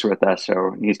Chris with us.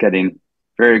 So he's getting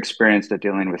very experienced at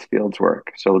dealing with fields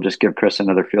work. So we'll just give Chris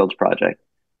another fields project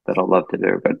that I'll love to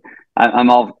do. But I'm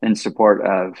all in support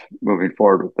of moving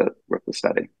forward with the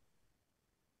study.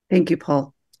 Thank you,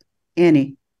 Paul.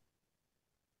 Annie.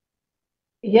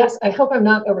 Yes, I hope I'm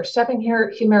not overstepping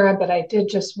here, Humira, but I did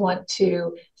just want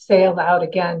to say aloud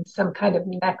again some kind of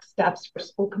next steps for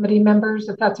school committee members,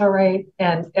 if that's all right.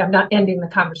 And I'm not ending the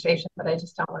conversation, but I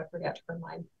just don't want to forget to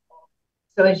remind people.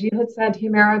 So as you had said,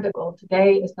 Humira, the goal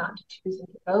today is not to choose and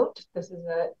to vote. This is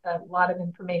a lot of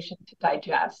information to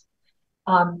digest.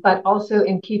 But also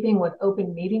in keeping with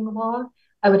open meeting law,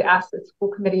 I would ask that school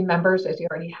committee members, as you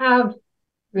already have,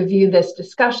 review this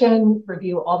discussion,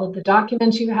 review all of the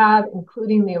documents you have,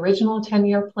 including the original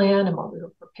 10-year plan and what we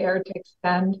were prepared to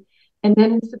extend. And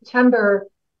then in September,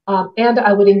 and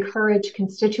I would encourage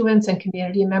constituents and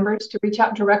community members to reach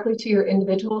out directly to your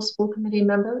individual school committee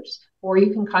members, or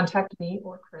you can contact me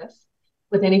or Chris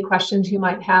with any questions you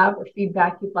might have or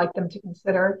feedback you'd like them to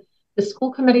consider. The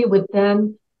school committee would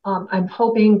then, I'm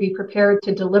hoping, be prepared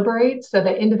to deliberate so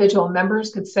that individual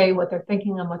members could say what they're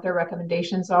thinking and what their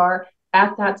recommendations are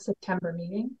at that September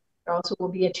meeting. There also will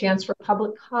be a chance for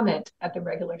public comment at the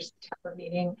regular September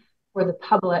meeting for the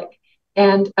public.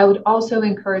 And I would also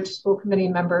encourage school committee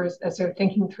members, as they're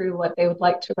thinking through what they would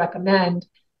like to recommend,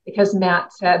 because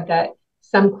Matt said that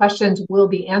some questions will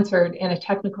be answered in a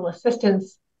technical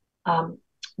assistance,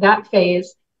 that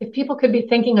phase. If people could be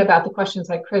thinking about the questions,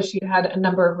 like Chris, you had a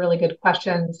number of really good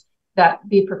questions, that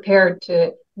be prepared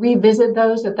to revisit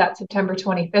those at that September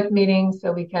 25th meeting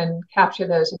so we can capture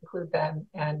those, include them,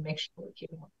 and make sure we're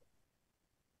keeping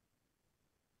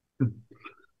them.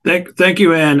 Thank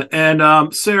you, Ann.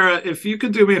 And Sarah, if you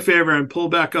could do me a favor and pull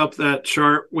back up that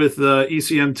chart with the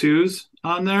ECM2s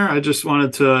on there. I just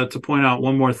wanted to point out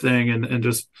one more thing and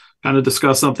just kind of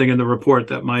discuss something in the report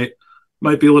that might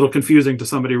might be a little confusing to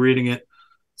somebody reading it.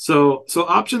 So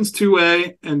options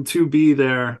 2A and 2B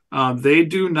there, they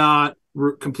do not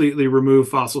completely remove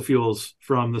fossil fuels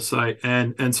from the site.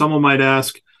 And someone might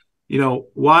ask,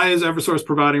 why is Eversource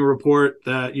providing a report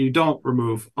that you don't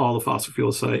remove all the fossil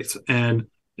fuel sites? And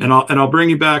I'll bring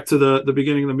you back to the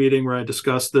beginning of the meeting where I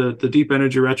discussed the deep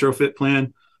energy retrofit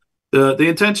plan. The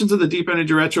intentions of the deep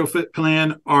energy retrofit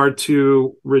plan are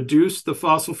to reduce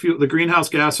the greenhouse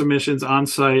gas emissions on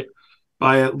site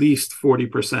by at least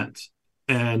 40%.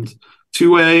 And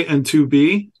 2A and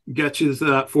 2B get you to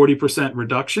that 40%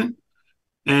 reduction.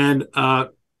 And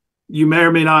you may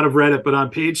or may not have read it, but on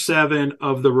page 7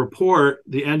 of the report,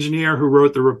 the engineer who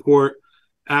wrote the report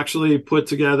actually put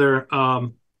together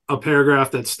a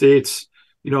paragraph that states,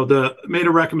 made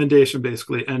a recommendation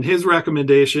basically. And his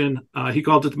recommendation, he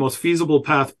called it the most feasible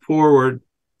path forward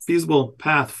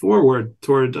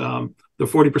toward the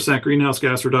 40% greenhouse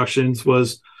gas reductions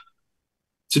was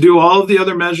to do all of the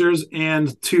other measures and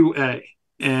 2A.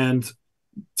 And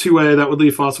 2A, that would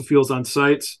leave fossil fuels on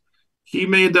sites. He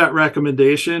made that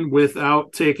recommendation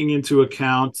without taking into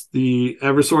account the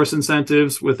Eversource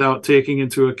incentives, without taking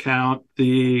into account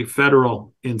the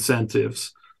federal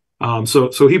incentives.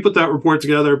 So he put that report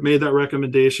together, made that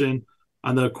recommendation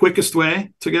on the quickest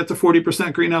way to get to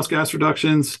 40% greenhouse gas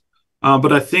reductions.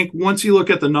 But I think once you look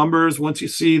at the numbers, once you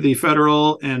see the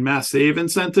federal and Mass Save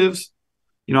incentives,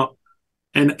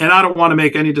 and I don't want to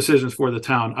make any decisions for the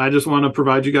town. I just want to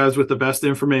provide you guys with the best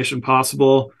information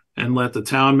possible and let the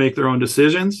town make their own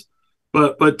decisions.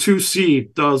 But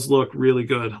 2C does look really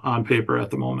good on paper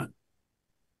at the moment.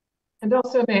 And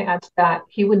also may I add to that,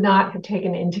 he would not have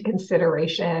taken into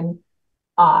consideration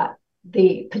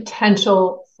the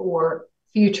potential for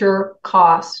future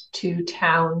costs to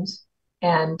towns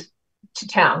and to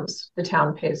towns. The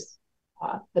town pays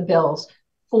the bills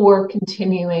for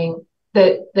continuing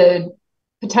the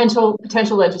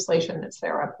potential legislation that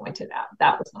Sarah pointed out.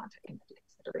 That was not taken into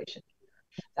consideration.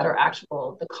 That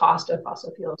the cost of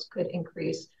fossil fuels could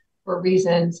increase for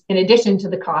reasons in addition to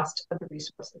the cost of the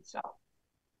resource itself.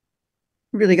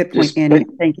 Really good point, Annie.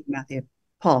 Thank you, Matthew.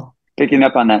 Paul. Picking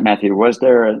up on that, Matthew, was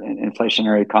there an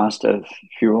inflationary cost of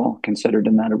fuel considered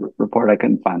in that report? I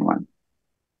couldn't find one.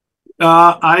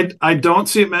 I don't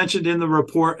see it mentioned in the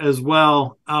report as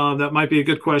well. That might be a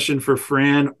good question for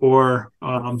Fran or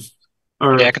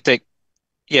yeah, I could take.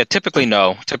 Yeah, typically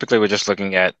no. Typically, we're just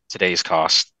looking at today's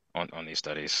cost on these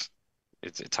studies.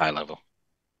 It's high level.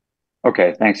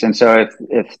 Okay, thanks. And so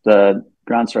if the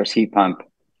ground source heat pump,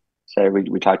 say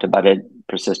we talked about it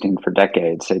persisting for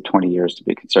decades, say 20 years to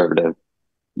be conservative,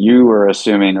 you were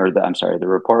assuming, the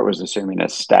report was assuming a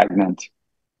stagnant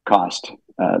cost,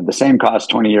 the same cost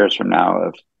 20 years from now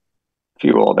of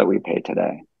fuel that we pay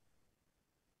today.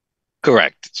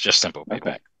 Correct. It's just simple payback.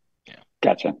 Okay. Yeah.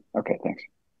 Gotcha. Okay, thanks.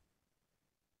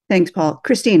 Thanks, Paul.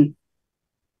 Christine.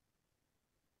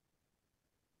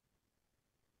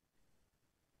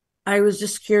 I was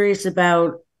just curious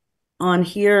about on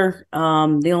here.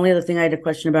 The only other thing I had a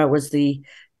question about was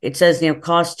it says,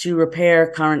 cost to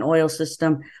repair current oil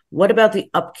system. What about the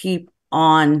upkeep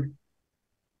on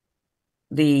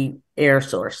the air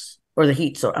source or the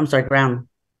heat source? I'm sorry, ground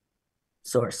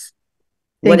source.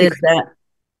 What is that?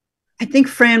 I think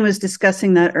Fran was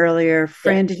discussing that earlier.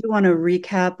 Fran, did you want to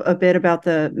recap a bit about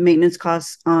the maintenance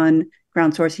costs on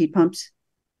ground source heat pumps?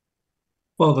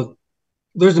 Well,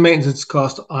 there's the maintenance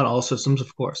cost on all systems,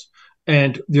 of course.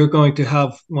 And you're going to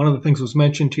have, one of the things was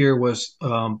mentioned here was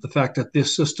the fact that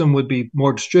this system would be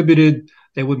more distributed.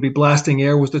 They would be blasting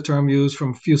air was the term used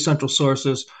from a few central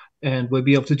sources, and would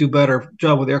be able to do better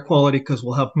job with air quality because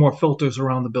we'll have more filters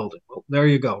around the building. Well, there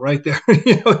you go, right there.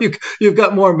 You've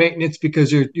got more maintenance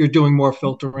because you're doing more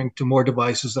filtering to more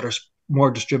devices that are more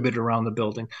distributed around the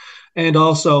building. And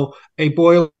also a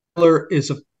boiler is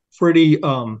a pretty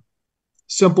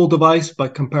simple device by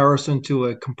comparison to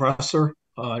a compressor,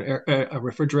 a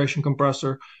refrigeration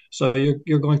compressor. So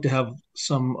you're going to have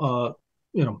some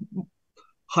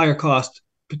higher cost,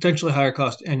 potentially higher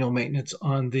cost annual maintenance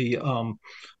on the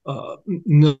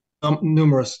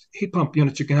numerous heat pump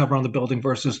units you can have around the building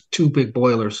versus two big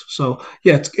boilers. So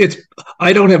yeah, it's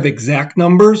I don't have exact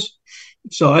numbers,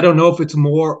 so I don't know if it's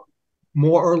more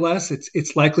or less.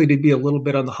 It's likely to be a little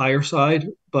bit on the higher side,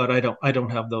 but I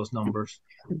don't have those numbers.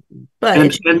 But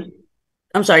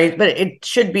I'm sorry, but it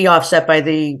should be offset by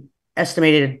the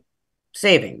estimated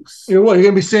savings. You're going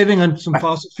to be saving on some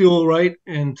fossil fuel, right?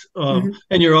 And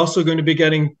and you're also going to be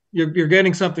getting you're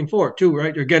getting something for it too,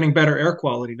 right? You're getting better air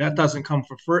quality. That doesn't come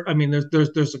for free. I mean,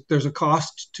 there's a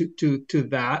cost to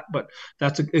that, but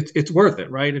it's worth it,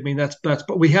 right? I mean,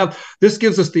 but we have, this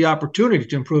gives us the opportunity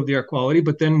to improve the air quality,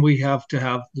 but then we have to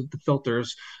have the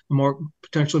filters, the more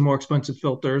potentially more expensive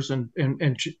filters, and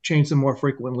change them more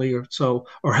frequently,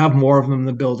 or have more of them in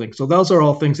the building. So those are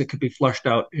all things that could be fleshed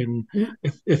out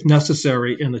if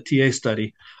necessary in the TA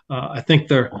study. I think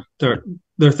they're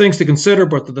things to consider,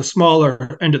 but they're the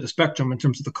smaller end of the spectrum in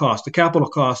terms of the cost. The capital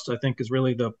cost, I think, is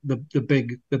really the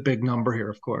big number here,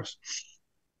 of course.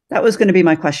 That was going to be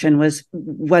my question, was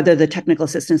whether the technical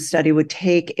assistance study would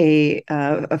take a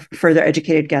further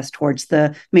educated guess towards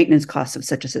the maintenance costs of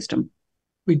such a system.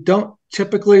 We don't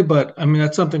typically, but I mean,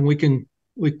 that's something we can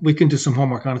do some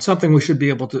homework on. It's something we should be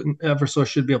able to, Eversource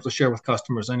should be able to share with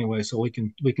customers anyway, so we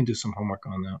can do some homework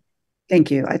on that. Thank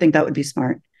you. I think that would be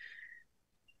smart.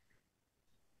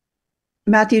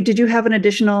 Matthew, did you have an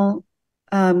additional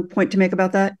point to make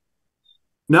about that?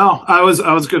 No, I was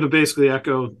going to basically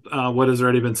echo what has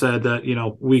already been said, that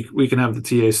we can have the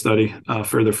TA study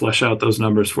further flesh out those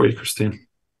numbers for you, Christine.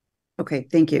 Okay,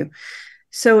 thank you.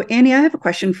 So Annie, I have a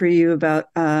question for you about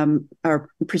our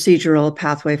procedural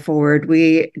pathway forward.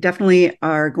 We definitely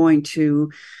are going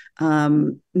to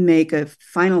make a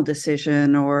final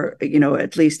decision, or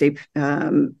at least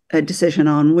a decision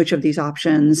on which of these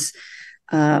options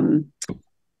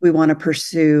we want to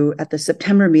pursue at the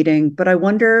September meeting. But I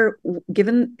wonder,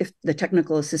 given if the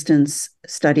technical assistance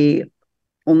study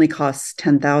only costs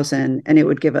 $10,000 and it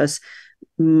would give us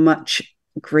much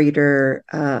greater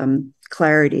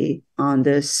clarity on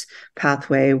this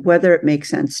pathway, whether it makes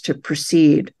sense to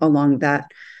proceed along that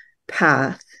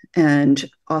path and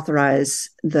authorize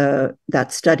that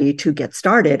study to get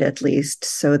started, at least,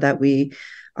 so that we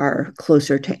are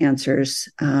closer to answers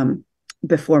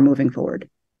before moving forward.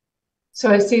 So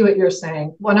I see what you're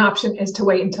saying. One option is to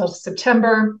wait until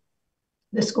September.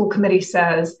 The school committee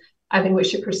says, I think we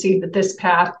should proceed with this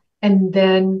path, and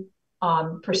then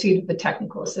proceed with the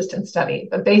technical assistance study.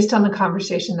 But based on the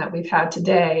conversation that we've had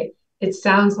today, it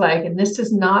sounds like, and this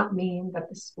does not mean that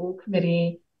the school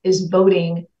committee is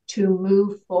voting to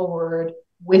move forward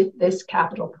with this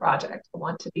capital project. I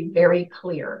want to be very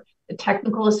clear. The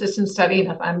technical assistance study,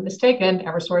 and if I'm mistaken,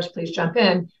 Eversource, please jump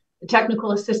in. The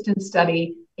technical assistance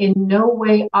study in no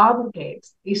way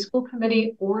obligates the school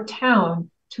committee or town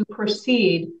to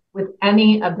proceed with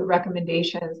any of the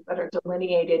recommendations that are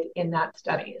delineated in that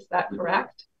study. Is that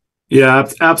correct? Yeah,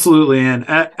 absolutely. And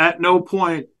at no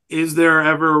point is there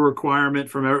ever a requirement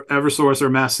from Eversource or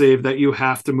Mass Save that you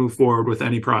have to move forward with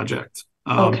any project.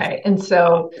 Okay. And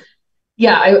so,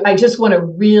 yeah, I just want to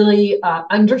really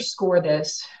underscore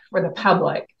this for the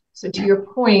public. So to your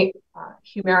point,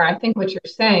 Humira, I think what you're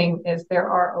saying is there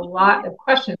are a lot of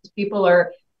questions. People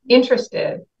are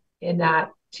interested in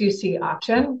that 2C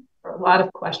option, or a lot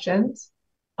of questions.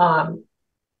 And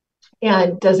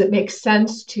does it make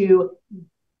sense to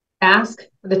ask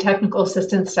for the technical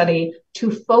assistance study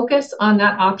to focus on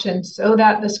that option so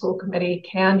that the school committee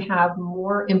can have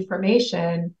more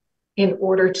information in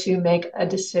order to make a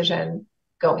decision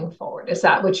going forward? Is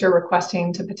that what you're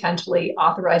requesting, to potentially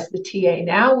authorize the TA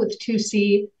now with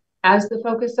 2C as the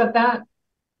focus of that?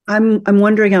 I'm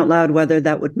wondering out loud whether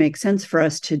that would make sense for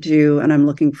us to do, and I'm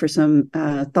looking for some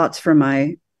thoughts from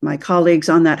my colleagues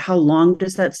on that. How long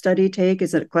does that study take?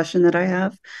 Is it a question that I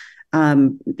have?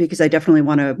 Because I definitely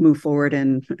want to move forward,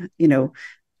 and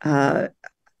I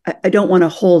don't want to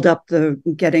hold up the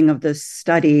getting of this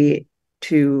study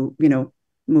to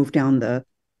move down the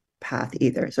path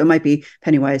either. So it might be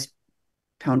penny wise,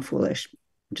 pound foolish.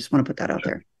 I just want to put that out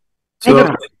there.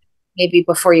 So maybe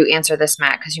before you answer this,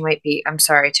 Matt, because you might be, I'm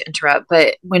sorry to interrupt,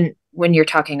 but when you're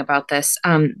talking about this,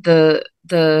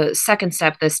 the second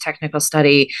step, this technical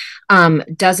study,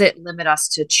 does it limit us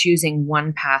to choosing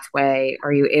one pathway?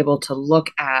 Are you able to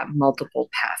look at multiple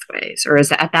pathways, or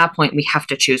is it at that point we have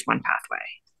to choose one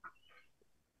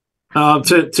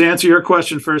pathway? To answer your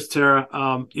question first, Tara,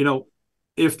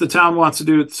 if the town wants to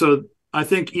do it, so I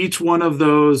think each one of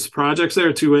those projects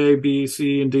there, 2A, B,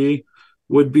 C, and D,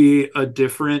 would be a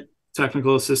different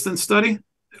technical assistance study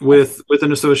with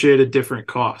an associated different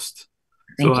cost.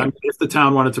 So if the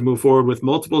town wanted to move forward with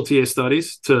multiple TA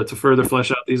studies to further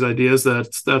flesh out these ideas,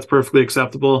 that's perfectly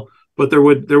acceptable. But there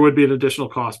would be an additional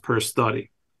cost per study.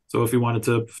 So if you wanted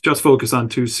to just focus on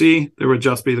 2C, there would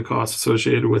just be the cost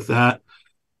associated with that.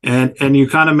 And you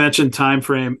kind of mentioned time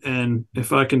frame, and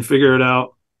if I can figure it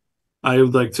out, I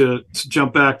would like to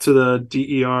jump back to the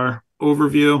DER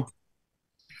overview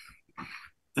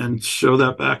and show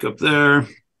that back up there.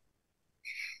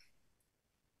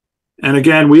 And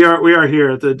again, we are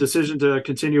here. The decision to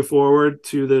continue forward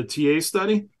to the TA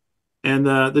study, and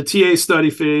the TA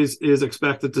study phase is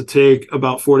expected to take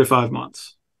about 4 to 5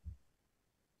 months.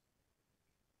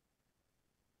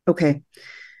 Okay.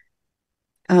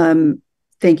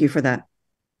 Thank you for that.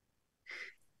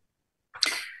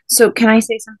 So can I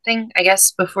say something, I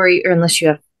guess, before you, or unless you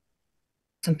have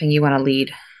something you want to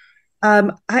lead?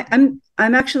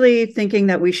 I'm actually thinking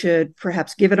that we should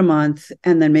perhaps give it a month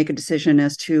and then make a decision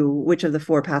as to which of the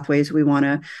 4 pathways we want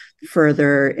to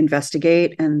further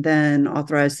investigate, and then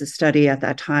authorize the study at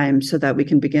that time so that we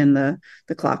can begin the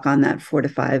clock on that 4 to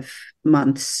 5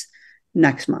 months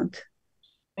next month.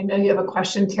 I know you have a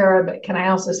question, Tara, but can I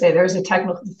also say there's a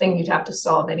technical thing you'd have to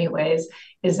solve anyways,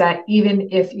 is that even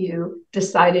if you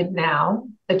decided now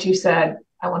that you said,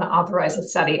 I want to authorize a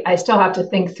study, I still have to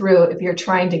think through, if you're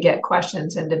trying to get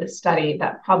questions into the study,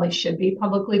 that probably should be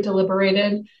publicly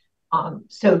deliberated.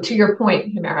 So to your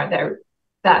point, Humira,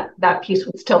 that piece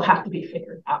would still have to be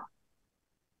figured out.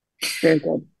 Very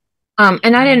good.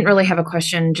 And I didn't really have a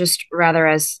question, just rather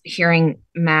as hearing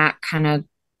Matt kind of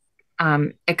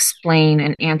explain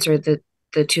and answer the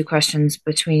 2 questions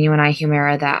between you and I,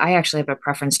 Humira, that I actually have a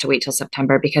preference to wait till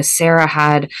September, because Sarah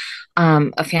had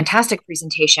a fantastic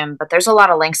presentation, but there's a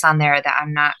lot of links on there that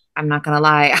I'm not going to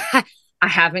lie. I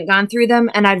haven't gone through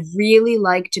them, and I'd really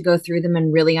like to go through them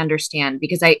and really understand,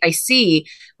 because I see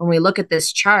when we look at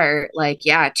this chart, like,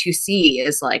 yeah, 2C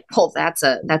is like, well, that's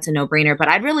a no-brainer, but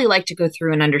I'd really like to go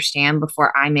through and understand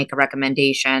before I make a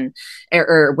recommendation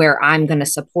or where I'm going to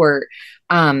support,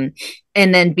 and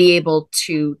then be able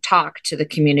to talk to the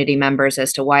community members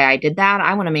as to why I did that.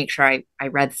 I want to make sure I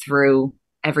read through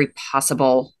every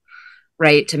possible,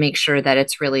 right, to make sure that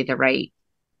it's really the right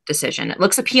decision. It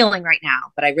looks appealing right now,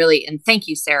 but and thank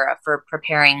you, Sarah, for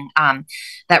preparing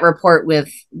that report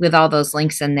with all those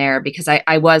links in there, because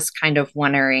I was kind of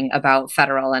wondering about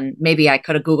federal, and maybe I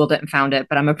could have Googled it and found it,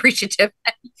 but I'm appreciative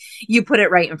that you put it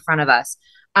right in front of us.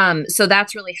 So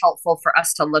that's really helpful for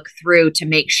us to look through to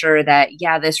make sure that,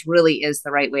 yeah, this really is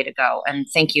the right way to go. And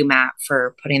thank you, Matt,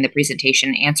 for putting the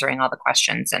presentation, answering all the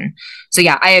questions. And so,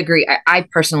 yeah, I agree. I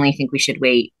personally think we should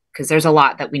wait, because there's a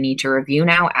lot that we need to review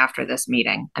now after this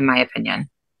meeting, in my opinion.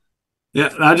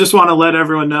 Yeah, I just want to let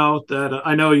everyone know that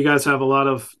I know you guys have a lot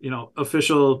of,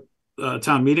 official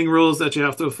town meeting rules that you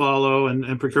have to follow,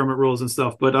 and procurement rules and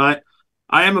stuff, but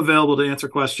I am available to answer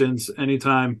questions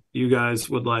anytime you guys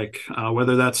would like,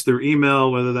 whether that's through email,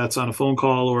 whether that's on a phone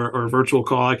call or a virtual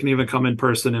call. I can even come in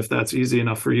person if that's easy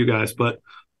enough for you guys. But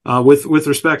with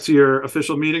respect to your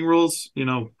official meeting rules,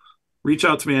 reach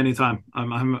out to me anytime.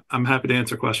 I'm happy to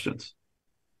answer questions.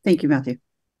 Thank you, Matthew.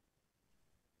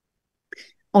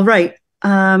 All right.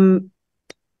 I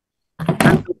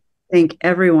thank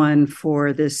everyone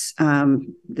for this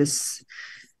this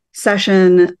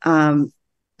session,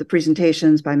 the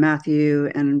presentations by Matthew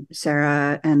and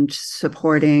Sarah, and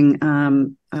supporting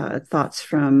thoughts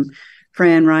from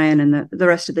Fran, Ryan, and the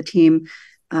rest of the team.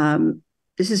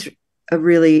 This is a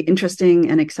really interesting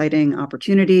and exciting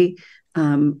opportunity.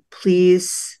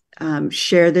 Please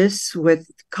share this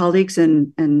with colleagues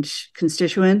and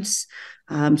constituents,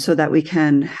 so that we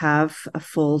can have a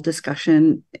full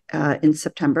discussion in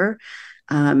September,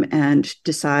 and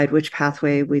decide which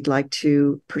pathway we'd like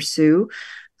to pursue.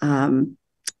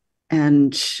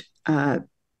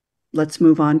 Let's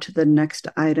move on to the next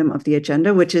item of the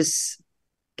agenda, which is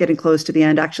getting close to the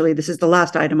end. Actually, this is the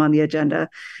last item on the agenda.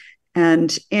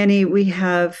 And Annie, we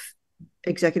have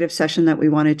executive session that we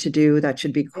wanted to do. That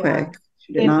should be quick.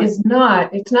 Yeah. It's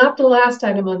not the last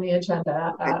item on the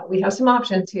agenda. We have some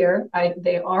options here.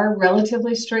 They are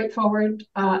relatively straightforward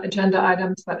agenda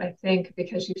items, but I think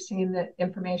because you've seen the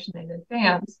information in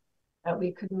advance, that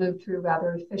we could move through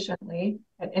rather efficiently.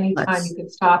 At any time, you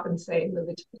could stop and say, move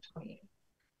it to the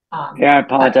 28th. Yeah, I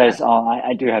apologize, all.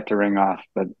 I do have to ring off,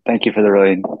 but thank you for the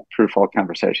really fruitful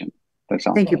conversation. Thanks,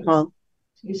 all. Thank you, Paul.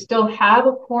 You still have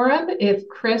a quorum. If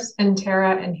Chris and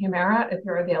Tara and Humira, if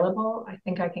you're available, I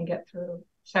think I can get through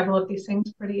several of these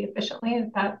things pretty efficiently,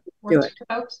 if that works for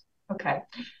folks. Okay.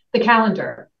 The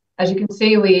calendar. As you can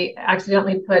see, we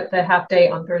accidentally put the half day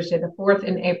on Thursday the 4th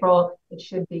in April. It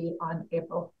should be on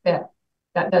April 5th.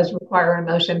 That does require a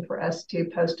motion for us to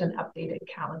post an updated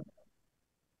calendar.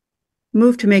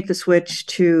 Move to make the switch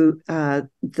to the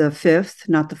 5th,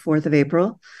 not the 4th of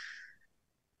April.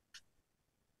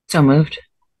 So moved.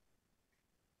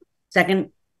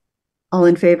 Second. All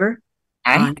in favor?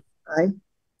 Aye. Aye.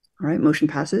 All right, motion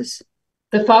passes.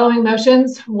 The following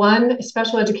motions: 1,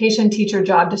 special education teacher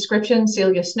job description,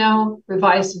 Celia Snow,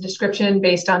 revised description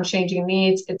based on changing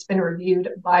needs. It's been reviewed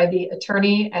by the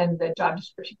attorney, and the job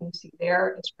description you see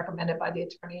there is recommended by the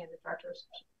attorney and the director of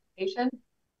special clarification.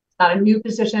 It's not a new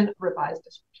position, a revised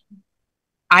description.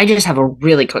 I just have a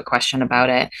really quick question about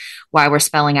it. Why we're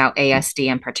spelling out ASD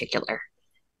in particular?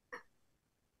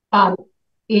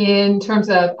 In terms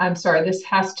of, I'm sorry, this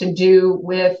has to do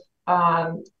with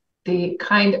the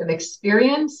kind of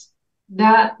experience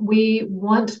that we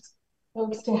want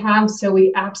folks to have. So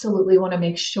we absolutely want to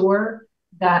make sure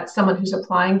that someone who's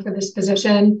applying for this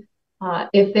position,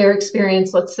 if their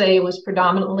experience, let's say, was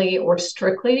predominantly or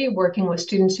strictly working with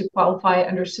students who qualify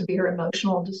under severe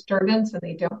emotional disturbance and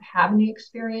they don't have any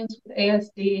experience with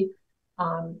ASD,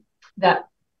 that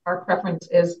our preference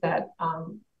is that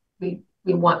we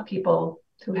want people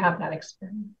to have that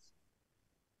experience.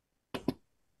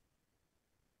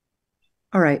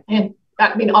 All right. And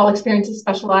I mean, all experience is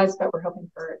specialized, but we're hoping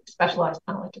for specialized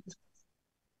knowledge.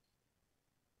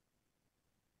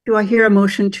 Do I hear a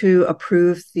motion to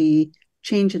approve the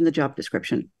change in the job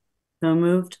description? So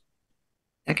moved.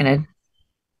 Seconded.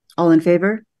 All in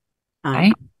favor?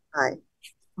 Aye. Aye.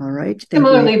 All right.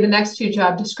 Similarly, the next two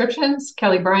job descriptions,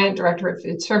 Kelly Bryant, Director of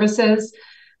Food Services,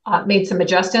 made some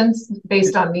adjustments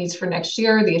based on needs for next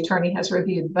year. The attorney has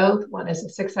reviewed both. One is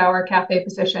a 6-hour cafe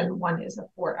position. One is a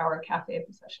 4-hour cafe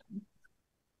position.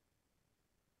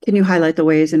 Can you highlight the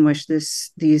ways in which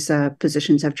these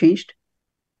positions have changed?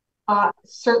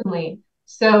 Certainly.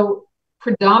 So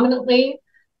predominantly,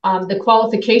 the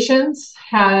qualifications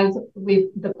have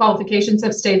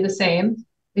stayed the same.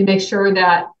 We make sure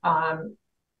that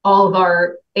all of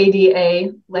our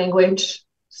ADA language,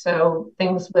 so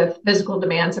things with physical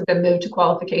demands, have been moved to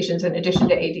qualifications in addition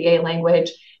to ADA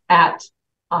language at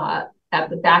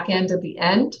the back end of the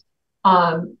end.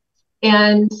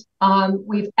 And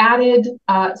we've added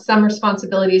some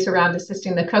responsibilities around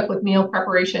assisting the cook with meal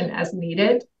preparation as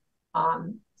needed.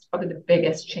 It's probably the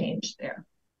biggest change there.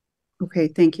 Okay,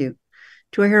 thank you.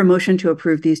 Do I hear a motion to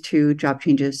approve these two job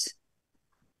changes?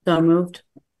 So moved.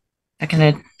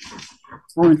 Seconded.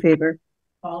 All in favor?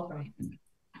 Aye.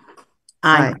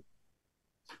 Aye.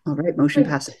 All right, motion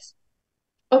passes.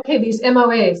 Okay, these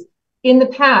MOAs. In the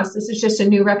past, this is just a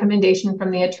new recommendation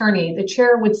from the attorney. The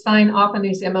chair would sign off on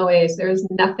these MOAs. There is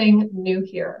nothing new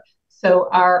here. So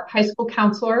our high school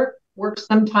counselor worked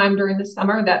sometime during the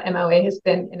summer. That MOA has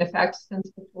been in effect since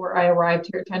before I arrived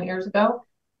here 10 years ago.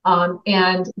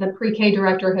 And the pre-K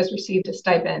director has received a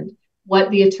stipend.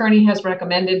 What the attorney has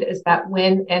recommended is that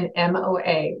when an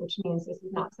MOA, which means this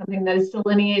is not something that is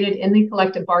delineated in the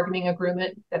collective bargaining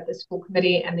agreement that the school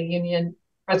committee and the union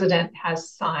president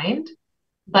has signed,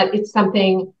 but it's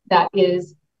something that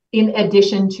is in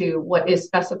addition to what is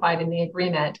specified in the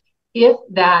agreement. If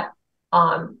that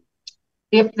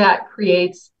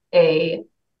creates a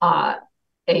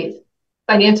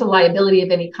financial liability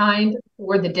of any kind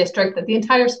for the district, that the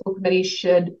entire school committee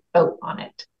should vote on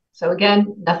it. So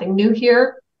again, nothing new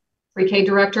here. Pre-K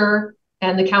director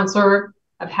and the counselor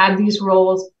have had these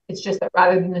roles. It's just that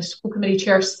rather than the school committee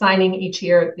chair signing each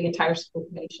year, the entire school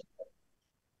committee should.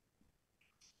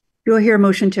 Do I hear a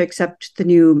motion to accept the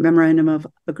new memorandum of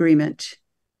agreement?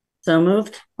 So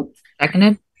moved.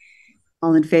 Seconded.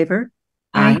 All in favor?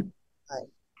 Aye.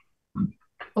 Aye.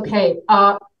 Okay,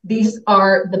 these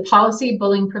are the policy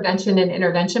bullying prevention and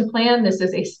intervention plan. This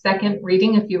is a second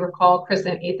reading. If you recall, Chris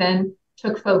and Ethan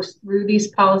took folks through these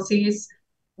policies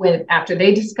after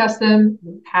they discussed them.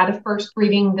 We had a first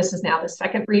reading. This is now the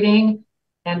second reading.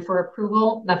 And for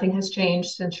approval, nothing has changed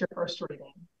since your first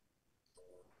reading.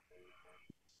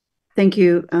 Thank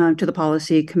you to the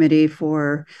policy committee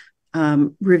for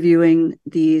reviewing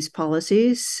these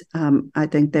policies. I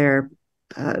think they're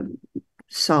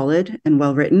solid and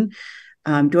well written.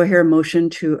 Do I hear a motion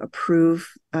to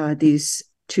approve these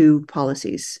two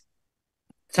policies?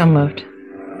 So moved.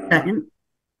 Second.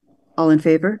 All in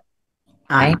favor?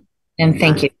 Aye. And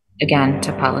thank you again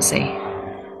to policy.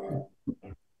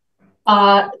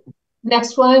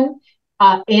 Next one,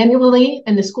 annually,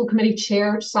 and the school committee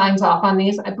chair signs off on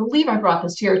these. I believe I brought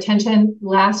this to your attention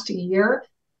last year.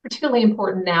 Particularly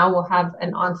important now, we'll have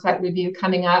an on-site review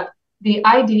coming up. The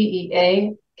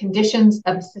IDEA conditions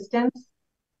of assistance.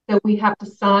 So we have to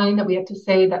sign, we have to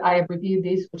say that I have reviewed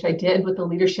these, which I did with the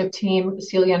leadership team.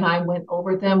 Celia and I went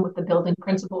over them with the building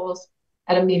principals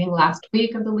at a meeting last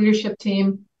week of the leadership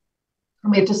team.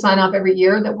 And we have to sign off every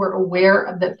year that we're aware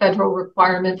of the federal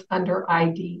requirements under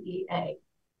IDEA.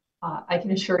 I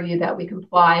can assure you that we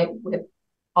comply with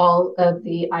all of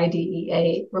the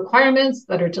IDEA requirements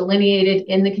that are delineated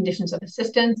in the conditions of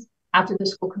assistance. After the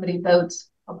school committee votes,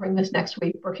 I'll bring this next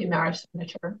week for Humara's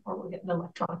signature, or we'll get an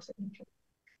electronic signature.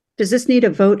 Does this need a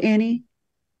vote, Annie?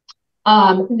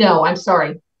 No, I'm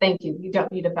sorry. Thank you. You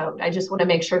don't need a vote. I just want to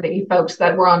make sure that you folks,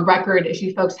 that we're on record as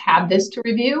you folks have this to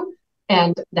review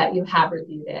and that you have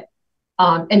reviewed it.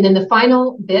 And then the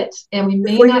final bit, and we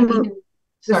may not even...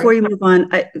 Before you move on,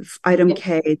 item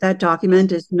K, that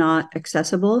document is not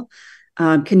accessible.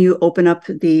 Can you open up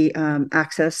the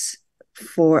access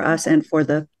for us and for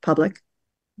the public?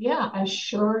 Yeah, I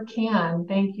sure can.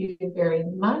 Thank you very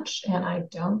much. And I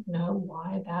don't know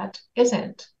why that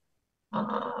isn't.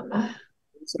 Okay,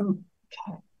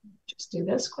 just do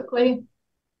this quickly.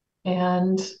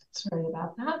 And sorry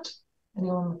about that.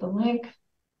 Anyone with the link?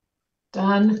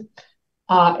 Done.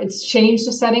 It's changed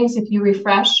the settings. If you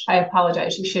refresh, I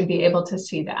apologize. You should be able to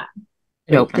see that.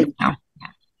 It opened now.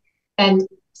 And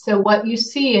so what you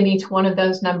see in each one of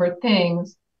those numbered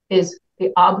things is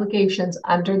the obligations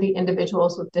under the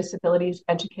Individuals with Disabilities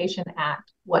Education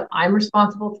Act, what I'm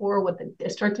responsible for, what the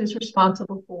district is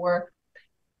responsible for.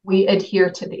 We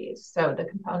adhere to these. So the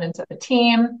components of a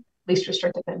team, least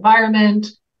restrictive environment,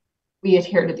 we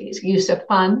adhere to these. Use of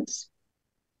funds.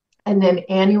 And then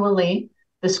annually,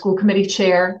 the school committee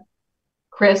chair,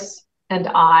 Chris, and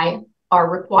I are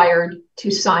required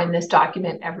to sign this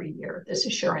document every year, this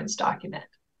assurance document.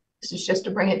 This is just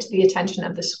to bring it to the attention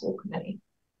of the school committee.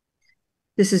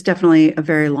 This is definitely a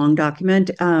very long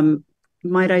document.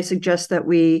 Might I suggest that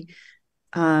we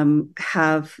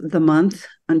have the month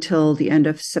until the end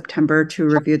of September to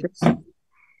review this?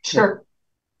 Sure.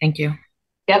 Thank you.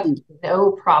 Yep,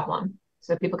 no problem.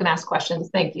 So people can ask questions.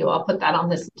 Thank you. I'll put that on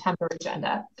the September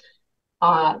agenda.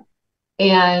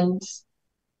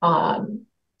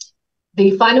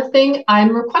 The final thing,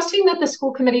 I'm requesting that the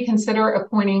school committee consider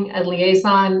appointing a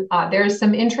liaison. There's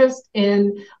some interest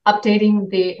in updating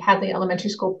the Hadley Elementary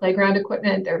School playground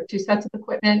equipment. There are 2 sets of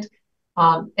equipment.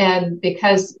 And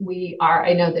because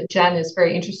I know that Jen is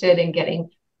very interested in getting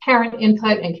parent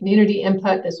input and community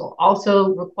input, this will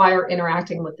also require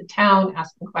interacting with the town,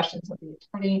 asking questions of the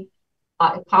attorney.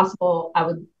 If possible, I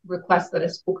would request that a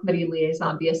school committee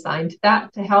liaison be assigned to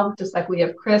that to help, just like we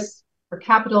have Chris for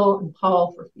capital and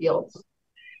Paul for fields.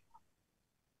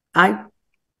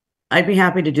 I'd be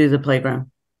happy to do the playground.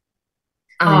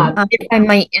 If I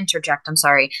might interject, I'm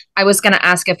sorry. I was going to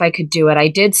ask if I could do it. I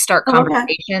did start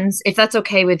conversations, if that's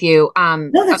okay with you.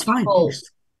 No, that's fine.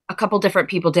 A couple different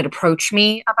people did approach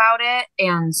me about it.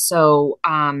 And so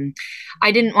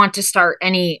I didn't want to start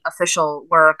any official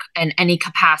work in any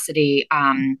capacity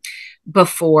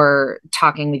before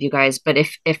talking with you guys. But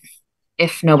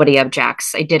if nobody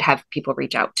objects, I did have people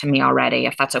reach out to me already,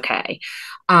 if that's okay.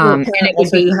 And it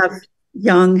would be... You have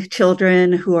young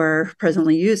children who are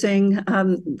presently using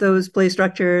those play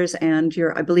structures, and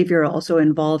I believe you're also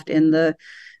involved in the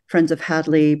Friends of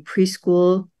Hadley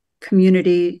preschool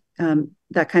community.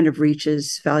 That kind of reach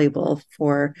is valuable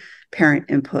for parent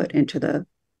input into the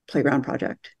playground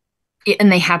project.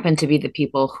 And they happen to be the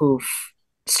people who've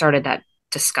started that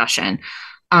discussion.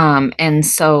 And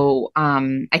so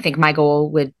I think my goal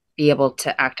would be able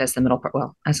to act as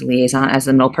the as a liaison, as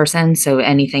the middle person. So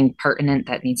anything pertinent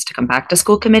that needs to come back to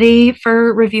school committee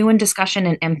for review and discussion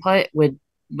and input would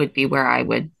be where I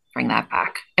would bring that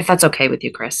back, if that's okay with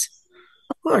you, Chris.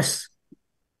 Of course.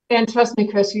 And trust me,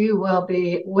 Chris, you will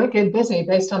be wicked busy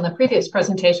based on the previous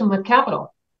presentation with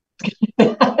capital.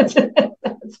 That's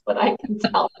what I can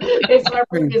tell based on our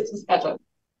previous discussion.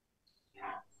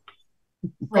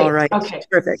 Great. All right. Okay.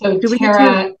 Perfect. So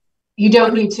Tara, you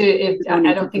don't need to,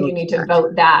 I don't think you need to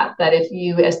vote that, but if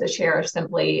you as the chair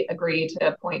simply agree to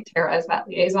appoint Tara as that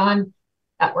liaison,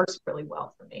 that works really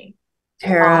well for me.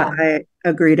 Tara, I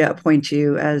agree to appoint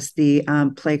you as the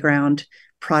playground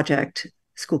project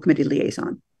school committee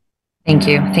liaison. Thank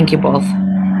you. Thank you both.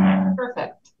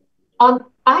 Perfect. I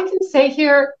can say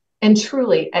here, and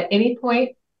truly at any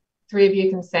point, 3 of you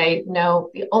can say,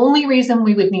 no, the only reason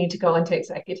we would need to go into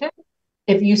executive,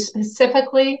 if you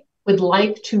specifically would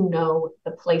like to know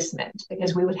the placement,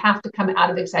 because we would have to come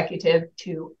out of executive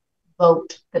to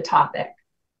vote the topic.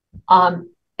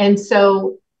 And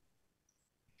so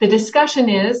the discussion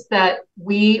is that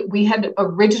we had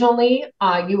originally,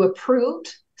 you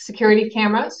approved security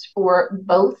cameras for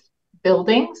both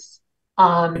buildings.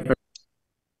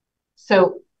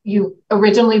 So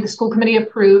the school committee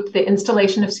approved the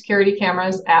installation of security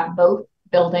cameras at both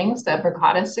buildings, the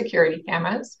Verkada security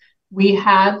cameras. We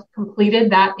have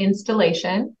completed that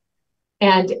installation.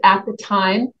 And at the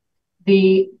time,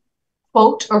 the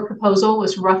quote or proposal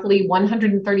was roughly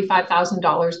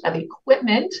 $135,000 of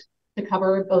equipment to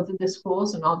cover both of the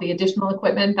schools and all the additional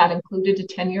equipment. That included a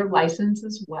 10-year license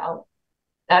as well.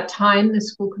 That time, the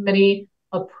school committee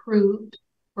approved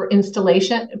for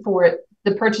installation, for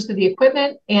the purchase of the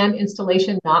equipment and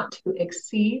installation not to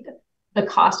exceed the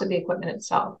cost of the equipment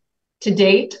itself. To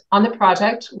date, on the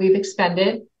project, we've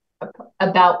expended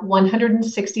about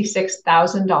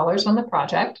 $166,000 on the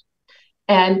project.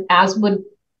 And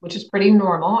which is pretty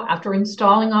normal, after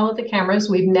installing all of the cameras,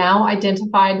 we've now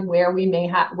identified where we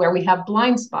have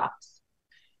blind spots.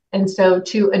 And so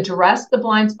to address the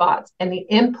blind spots and the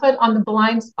input on the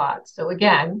blind spots, so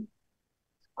again,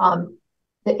 the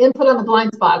input on the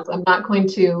blind spots, I'm not going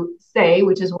to say,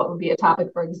 which is what would be a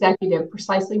topic for executive,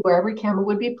 precisely where every camera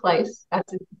would be placed.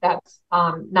 That's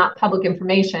not public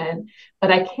information,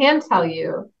 but I can tell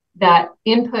you that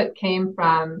input came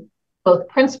from both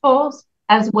principals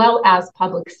as well as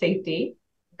public safety,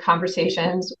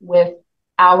 conversations with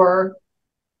our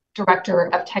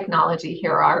director of technology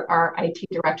here, our IT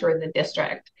director in the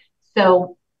district.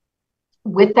 So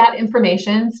with that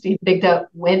information, Steve Bigda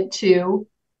went to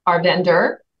our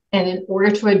vendor, and in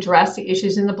order to address the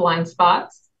issues in the blind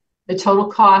spots, the total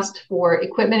cost for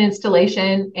equipment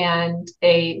installation and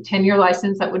a 10-year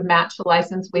license that would match the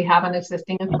license we have on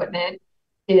existing equipment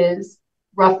is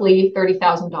roughly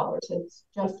 $30,000. It's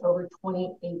just over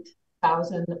 $28,000. I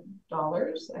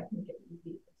can get you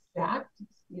the exact,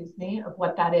 of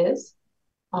what that is,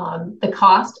 the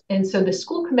cost. And so the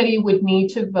school committee would need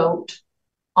to vote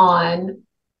on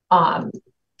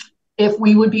if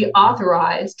we would be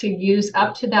authorized to use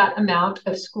up to that amount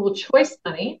of school choice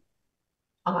money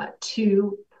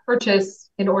to purchase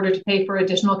in order to pay for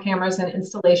additional cameras and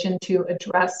installation to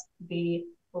address the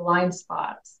blind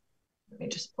spots. Let me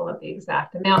just pull up the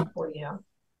exact amount for you.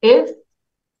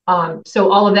 So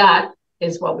all of that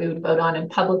is what we would vote on in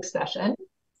public session.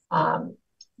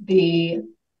 The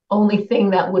only thing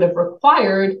that would have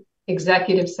required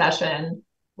executive session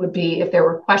would be if there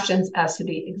were questions as to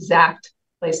the exact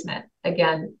placement.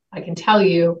 Again, I can tell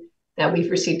you that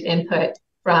we've received input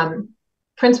from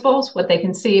principals, what they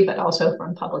can see, but also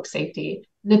from public safety.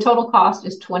 The total cost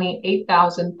is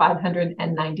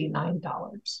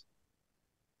 $28,599.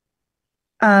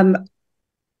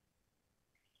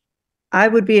 I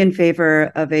would be in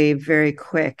favor of a very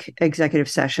quick executive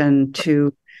session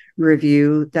to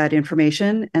review that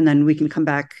information, and then we can come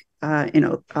back in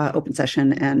open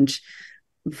session and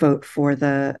vote for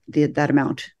that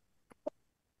amount.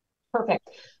 Perfect.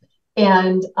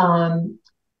 And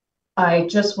I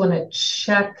just want to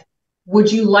check. Would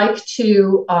you like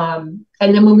to? And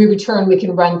then when we return, we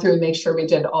can run through and make sure we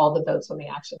did all the votes on the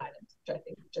action items, which I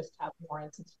think we just have more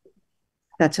instances.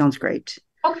 That sounds great.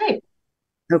 Okay.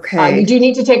 Okay. You do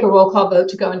need to take a roll call vote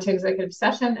to go into executive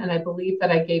session, and I believe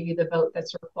that I gave you the vote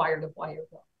that's required of why you're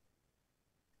voting.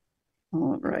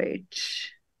 All right.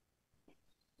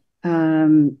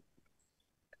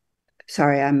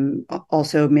 Sorry, I'm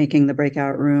also making the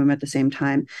breakout room at the same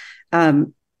time.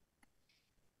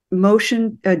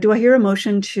 Motion, do I hear a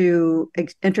motion to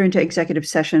enter into executive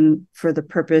session for the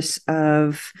purpose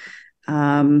of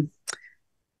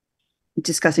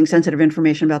discussing sensitive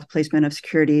information about the placement of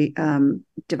security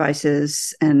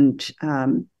devices, and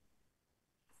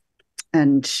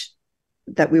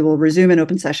that we will resume an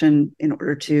open session in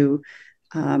order to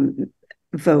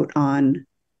vote on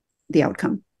the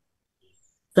outcome?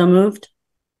 So moved.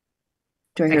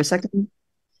 Do I hear a second?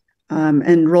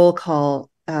 And roll call,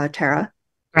 Tara.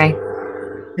 Aye.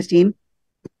 Christine?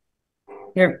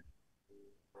 Here.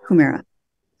 Humira?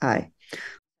 Aye.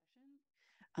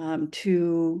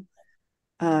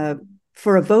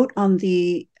 For a vote on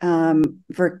the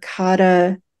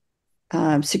Verkada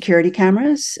security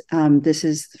cameras, this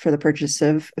is for the purchase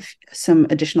of some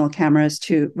additional cameras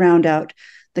to round out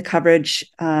the coverage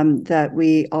that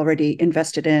we already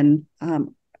invested in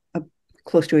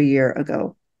close to a year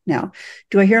ago now.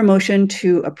 Do I hear a motion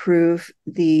to approve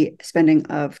the spending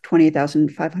of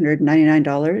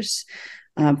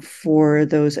 $28,599 for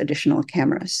those additional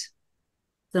cameras?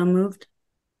 So moved.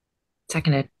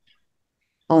 Seconded.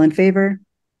 All in favor?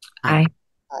 Aye.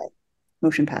 Aye.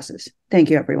 Motion passes. Thank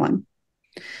you, everyone.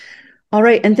 All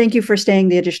right, and thank you for staying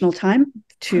the additional time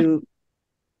to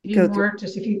go through.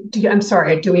 Just if you do, I'm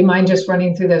sorry, do we mind just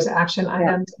running through those action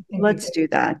items? Let's do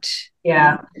that.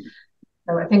 Yeah.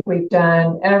 So I think we've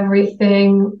done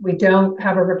everything. We don't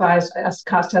have a revised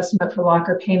cost estimate for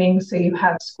locker painting. So you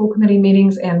have school committee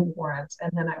meetings and warrants,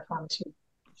 and then I promise you.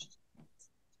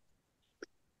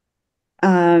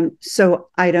 So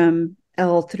item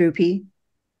L through P.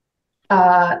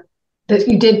 That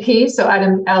you did P, so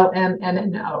item L, M, N,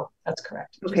 and O. That's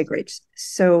correct. Okay, great.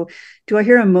 So do I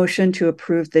hear a motion to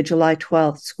approve the July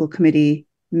 12th school committee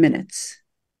minutes?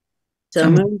 So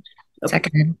moved.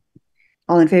 Seconded.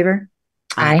 All in favor?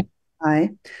 Aye.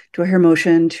 Aye. Do I hear a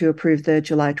motion to approve the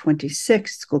July 26th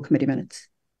school committee minutes?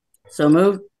 So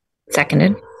moved.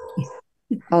 Seconded.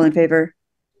 All in favor?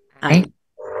 Aye.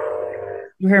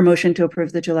 Do I hear a motion to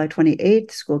approve the July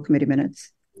 28th school committee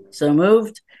minutes? So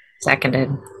moved. Seconded.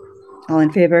 All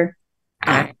in favor?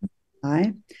 Aye.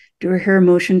 Aye. Do I hear a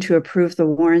motion to approve the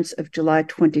warrants of July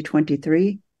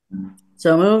 2023?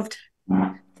 So moved.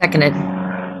 Seconded.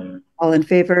 All in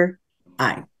favor?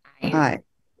 Aye. Aye.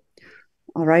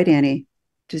 All right, Annie.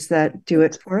 Does that do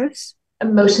it for us? A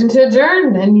motion to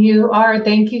adjourn, and you are.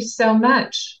 Thank you so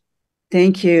much.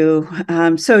 Thank you.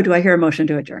 So do I hear a motion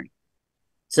to adjourn?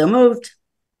 So moved.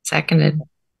 Seconded.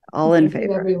 All in Thank you,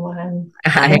 favor? everyone.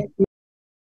 Aye.